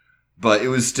exact, but it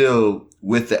was still,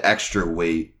 with the extra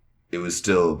weight, it was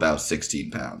still about 16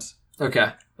 pounds.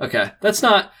 Okay. Okay. That's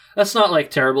not like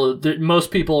terrible.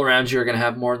 Most people around you are going to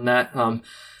have more than that.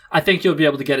 I think you'll be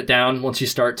able to get it down once you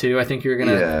start to. I think you're going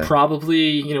to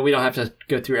probably, we don't have to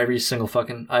go through every single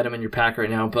fucking item in your pack right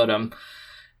now, but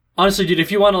honestly, dude,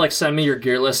 if you want to like send me your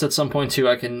gear list at some point too,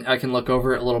 I can look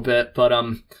over it a little bit, but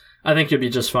I think you'll be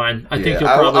just fine. I think you'll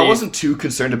probably... I wasn't too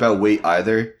concerned about weight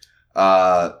either,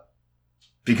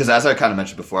 because as I kind of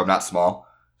mentioned before, I'm not small,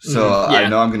 so I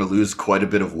know I'm going to lose quite a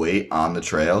bit of weight on the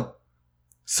trail.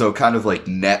 So kind of like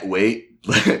net weight,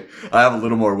 I have a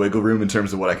little more wiggle room in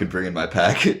terms of what I can bring in my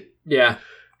pack. Yeah.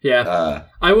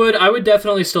 I would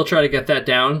definitely still try to get that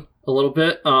down a little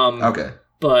bit. Okay.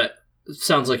 But it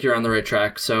sounds like you're on the right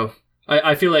track. So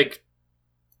I feel like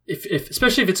if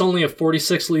especially if it's only a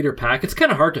 46 liter pack, it's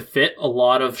kind of hard to fit a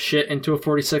lot of shit into a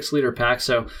 46 liter pack.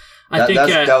 So I think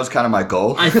that was kind of my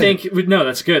goal. I think no,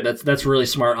 that's good. That's really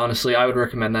smart. Honestly, I would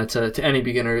recommend that to any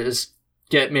beginner is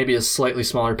get maybe a slightly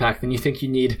smaller pack than you think you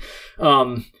need.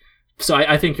 So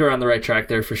I think you're on the right track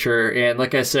there for sure. And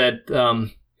like I said,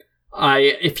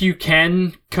 if you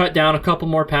can cut down a couple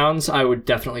more pounds, I would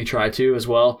definitely try to as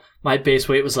well. My base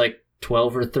weight was like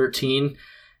 12 or 13.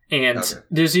 And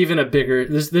there's even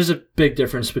there's a big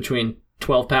difference between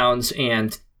 12 pounds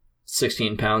and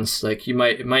 16 pounds. Like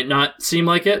it might not seem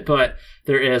like it, but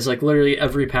there is like literally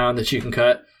every pound that you can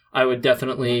cut. I would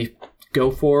definitely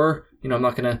go for, I'm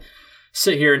not going to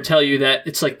sit here and tell you that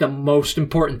it's like the most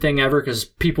important thing ever because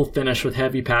people finish with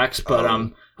heavy packs, but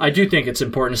I do think it's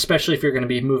important, especially if you're going to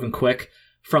be moving quick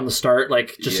from the start,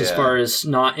 like just as far as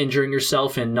not injuring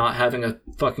yourself and not having a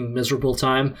fucking miserable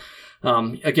time.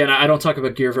 Again, I don't talk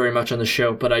about gear very much on the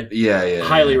show, but I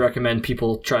highly recommend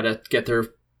people try to get their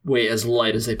weight as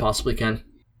light as they possibly can.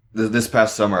 This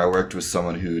past summer, I worked with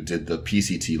someone who did the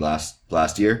PCT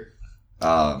last year,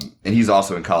 and he's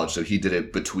also in college, so he did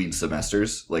it between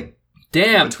semesters, like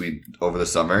over the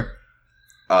summer.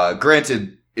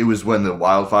 Granted, it was when the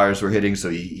wildfires were hitting, so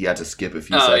he had to skip a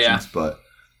few sections, but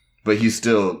he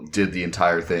still did the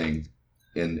entire thing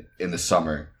in the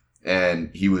summer. And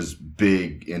he was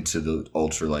big into the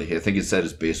ultralight. I think he said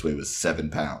his base weight was 7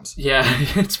 pounds. Yeah,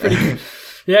 it's pretty good.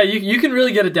 Yeah, you can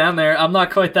really get it down there. I'm not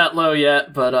quite that low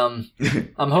yet, but I'm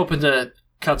hoping to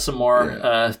cut some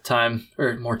more time.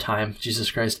 Jesus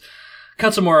Christ,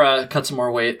 cut some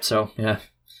more weight. So yeah,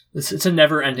 it's a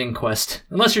never ending quest.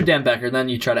 Unless you're Dan Becker, then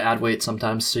you try to add weight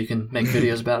sometimes so you can make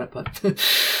videos about it. But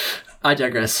I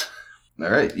digress. All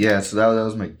right, yeah. So that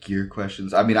was my gear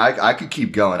questions. I mean, I could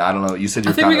keep going. I don't know. You said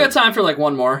I think we got time for like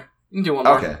one more. You can do one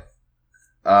more. Okay.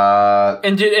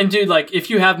 And dude, like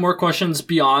if you have more questions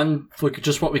beyond like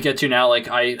just what we get to now, like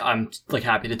I'm like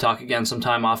happy to talk again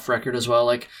sometime off record as well.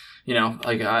 Like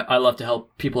like I love to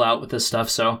help people out with this stuff.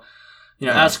 So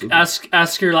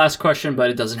ask your last question,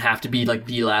 but it doesn't have to be like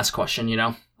the last question.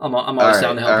 I'm always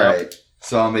down to help out. All right.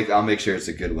 So I'll make sure it's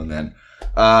a good one then.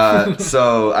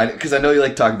 So because I know you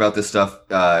like talking about this stuff.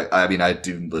 I mean, I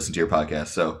do listen to your podcast.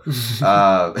 So,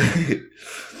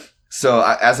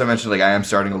 as I mentioned, like I am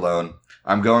starting alone.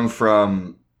 I'm going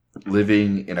from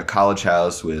living in a college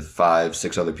house with 4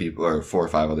 or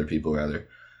 5 other people rather,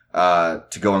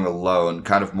 to going alone.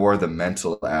 Kind of more the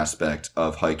mental aspect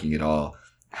of hiking it all.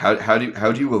 How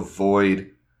do you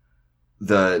avoid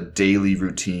the daily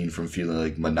routine from feeling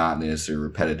like monotonous or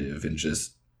repetitive, and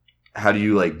just how do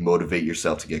you like motivate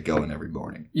yourself to get going every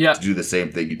morning? Yeah. To do the same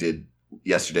thing you did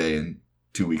yesterday and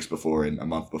 2 weeks before and a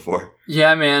month before.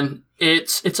 Yeah, man.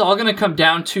 It's all going to come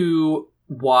down to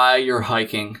why you're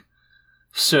hiking.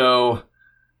 So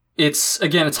it's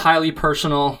highly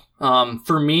personal.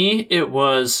 For me, it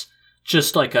was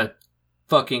just like a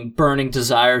fucking burning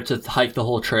desire to hike the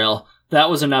whole trail. That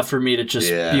was enough for me to just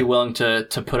be willing to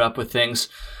put up with things.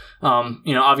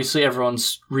 Obviously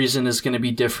everyone's reason is going to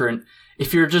be different.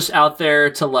 If you're just out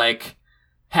there to like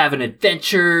have an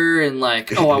adventure and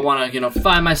like, I want to,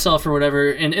 find myself or whatever.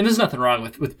 And there's nothing wrong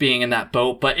with being in that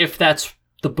boat. But if that's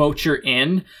the boat you're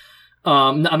in,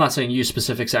 I'm not saying you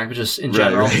specific, Zach, but just in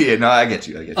general. Right. Yeah, no, I get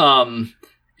you.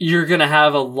 You're going to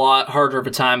have a lot harder of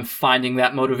a time finding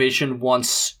that motivation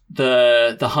once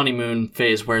the honeymoon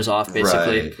phase wears off,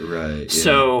 basically. Right. Yeah.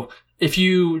 So if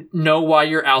you know why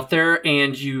you're out there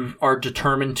and you are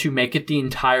determined to make it the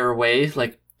entire way,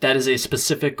 like, that is a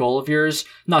specific goal of yours,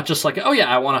 not just like,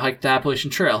 I want to hike the Appalachian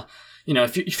Trail.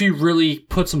 If you really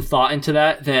put some thought into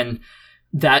that, then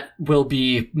that will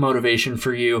be motivation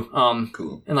for you.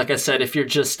 Cool. And like I said, if you're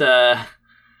just out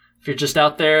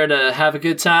there to have a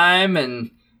good time and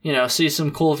see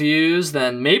some cool views,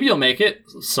 then maybe you'll make it.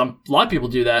 A lot of people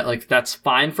do that. Like that's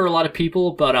fine for a lot of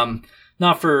people, but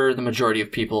not for the majority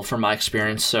of people, from my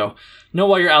experience. So know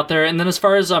why you're out there. And then as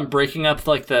far as breaking up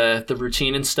like the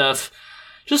routine and stuff.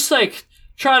 Just like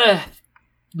try to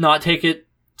not take it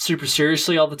super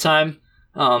seriously all the time.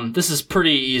 This is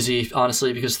pretty easy,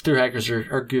 honestly, because thru hikers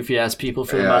are goofy ass people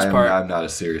for the most part. I'm not a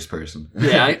serious person.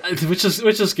 Yeah, which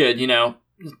is good. You know,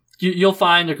 you'll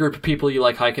find a group of people you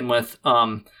like hiking with.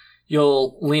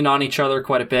 You'll lean on each other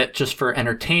quite a bit just for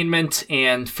entertainment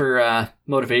and for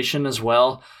motivation as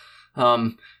well.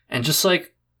 And just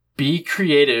like be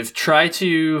creative. Try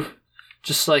to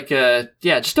just like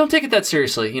just don't take it that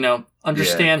seriously. You know,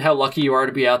 understand how lucky you are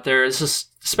to be out there. This is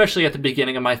especially at the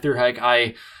beginning of my thru hike.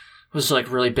 I was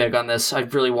like really big on this. I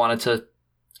really wanted to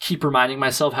keep reminding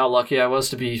myself how lucky I was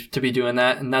to be doing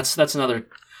that, and that's another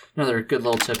good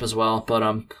little tip as well. But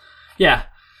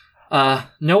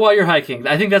know while you're hiking.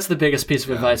 I think that's the biggest piece of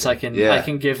advice I can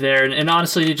give there. And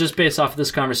honestly, just based off of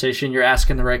this conversation, you're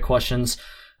asking the right questions.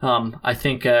 I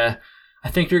think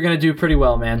you're gonna do pretty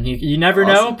well, man. You never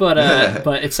know, but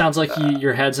it sounds like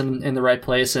your head's in the right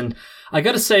place. And I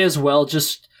gotta say as well,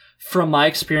 just from my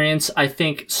experience, I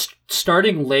think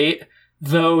starting late,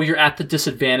 though you're at the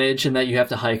disadvantage in that you have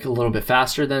to hike a little bit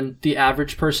faster than the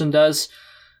average person does,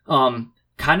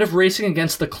 kind of racing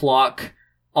against the clock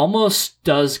almost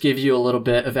does give you a little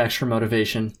bit of extra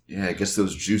motivation. Yeah, I guess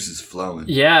those juices flowing.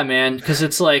 Yeah, man, because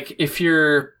it's like if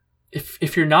you're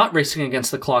not racing against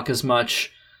the clock as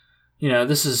much, you know,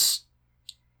 this is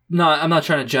not. I'm not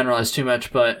trying to generalize too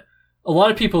much, but a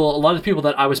lot of people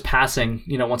that I was passing,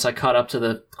 you know, once I caught up to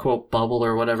the quote bubble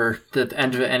or whatever, the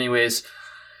end of it anyways,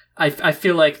 I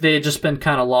feel like they had just been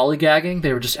kind of lollygagging.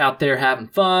 They were just out there having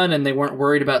fun and they weren't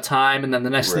worried about time. And then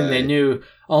the next thing they knew,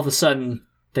 all of a sudden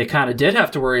they kind of did have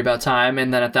to worry about time.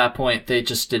 And then at that point they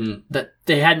just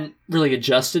they hadn't really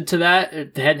adjusted to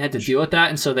that. They hadn't had to deal with that.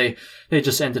 And so they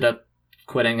just ended up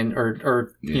quitting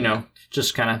or you know,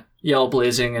 just kind of yell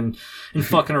blazing and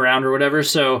fucking around or whatever.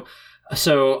 So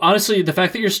honestly, the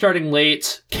fact that you're starting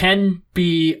late can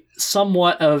be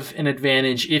somewhat of an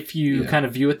advantage if you kind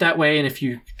of view it that way and if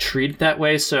you treat it that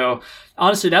way. So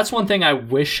honestly, that's one thing I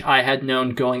wish I had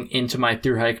known going into my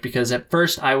thru hike, because at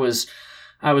first I was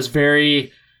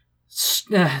very,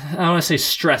 I don't want to say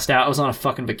stressed out. I was on a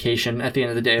fucking vacation at the end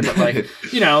of the day, but like,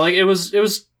 you know, like it was a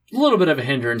little bit of a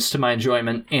hindrance to my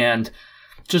enjoyment, and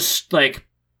just like,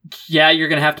 yeah, you're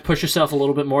going to have to push yourself a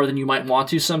little bit more than you might want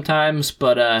to sometimes,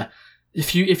 but,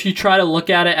 if you try to look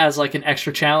at it as like an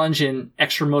extra challenge and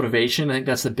extra motivation, I think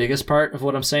that's the biggest part of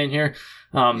what I'm saying here.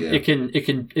 It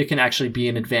can actually be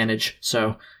an advantage.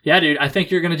 So yeah, dude, I think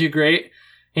you're going to do great.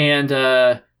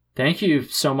 And, thank you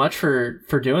so much for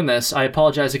doing this. I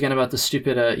apologize again about the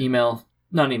stupid,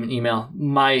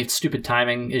 my stupid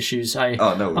timing issues.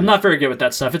 I'm not very good with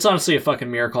that stuff. It's honestly a fucking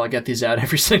miracle I get these out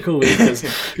every single week, because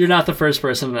you're not the first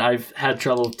person I've had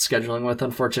trouble scheduling with,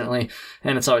 unfortunately,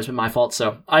 and it's always been my fault.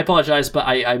 So I apologize, but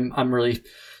I'm really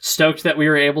stoked that we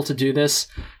were able to do this.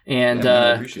 And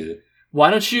I appreciate it.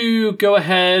 Why don't you go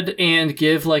ahead and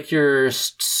give like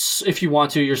if you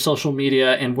want to, your social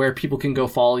media and where people can go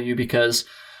follow you, because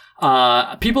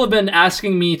people have been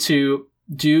asking me to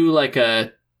do like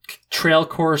a trail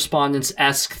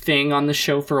correspondence-esque thing on the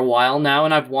show for a while now,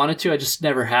 and I've wanted to. I just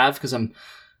never have because I'm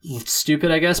stupid,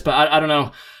 I guess. But I don't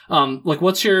know. Like,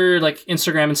 what's your like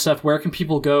Instagram and stuff? Where can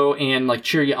people go and like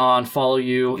cheer you on, follow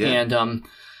you, and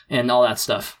all that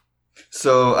stuff?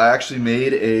 So I actually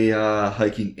made a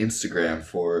hiking Instagram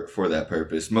for that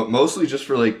purpose, mostly just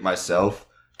for like myself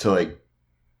to like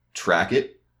track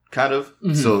it, kind of.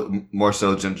 Mm-hmm. So more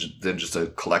so than just a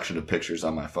collection of pictures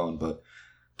on my phone, but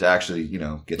to actually, you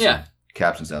know, get some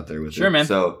captions out there with it. Sure, man.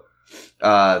 So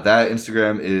that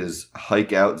Instagram is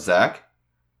Hike Out Zach.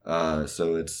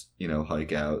 So it's, you know,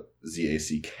 Hike Out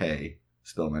ZACK.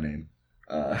 Spell my name.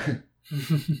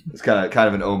 It's kind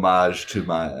of an homage to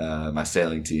my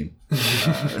sailing team,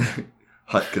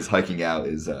 because hiking out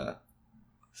is a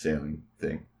sailing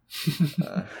thing.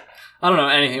 I don't know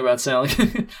anything about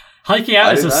sailing. Hiking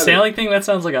out is a sailing thing? That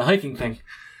sounds like a hiking thing.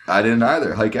 I didn't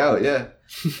either. Hike out, yeah.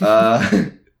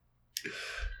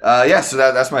 So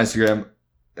that's my Instagram,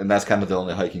 and that's kind of the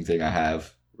only hiking thing I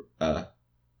have. But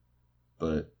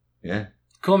yeah.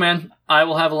 Cool, man. I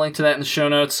will have a link to that in the show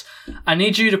notes. I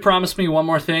need you to promise me one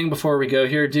more thing before we go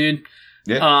here, dude.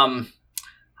 Yeah.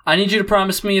 I need you to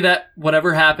promise me that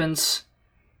whatever happens,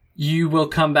 you will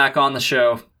come back on the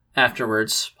show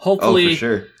afterwards. Hopefully, for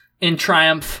sure. In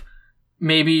triumph,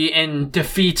 maybe in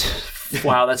defeat.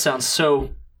 Wow, that sounds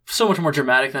so much more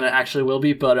dramatic than it actually will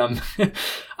be. But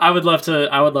I would love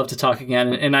to talk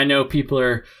again, and I know people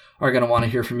are going to want to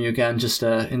hear from you again, just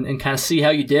and kind of see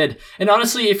how you did. And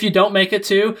honestly, if you don't make it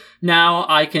to, now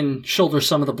I can shoulder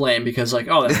some of the blame, because like,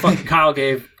 oh, that fucking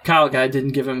Kyle guy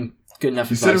didn't give him good enough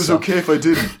You advice. said it was okay if I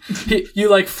didn't. You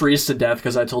like freeze to death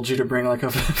because I told you to bring like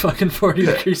a fucking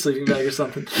 40-degree sleeping bag or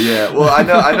something. Yeah, well,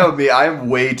 I know me. I'm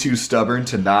way too stubborn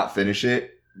to not finish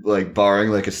it, like, barring,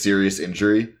 like, a serious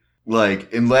injury.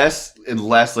 Like, unless,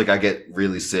 like, I get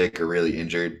really sick or really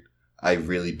injured, I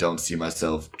really don't see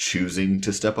myself choosing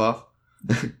to step off.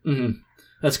 Mm-hmm.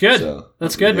 That's good. So,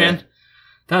 That's good, yeah. man.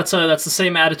 That's the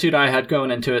same attitude I had going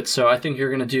into it, so I think you're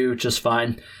going to do just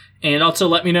fine. And also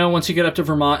let me know once you get up to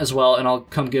Vermont as well, and I'll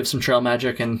come give some trail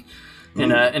magic and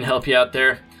help you out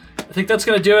there. I think that's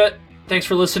going to do it. Thanks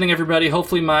for listening, everybody.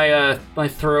 Hopefully my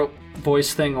throat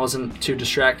voice thing wasn't too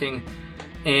distracting.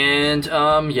 And,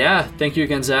 thank you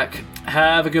again, Zach.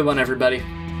 Have a good one, everybody.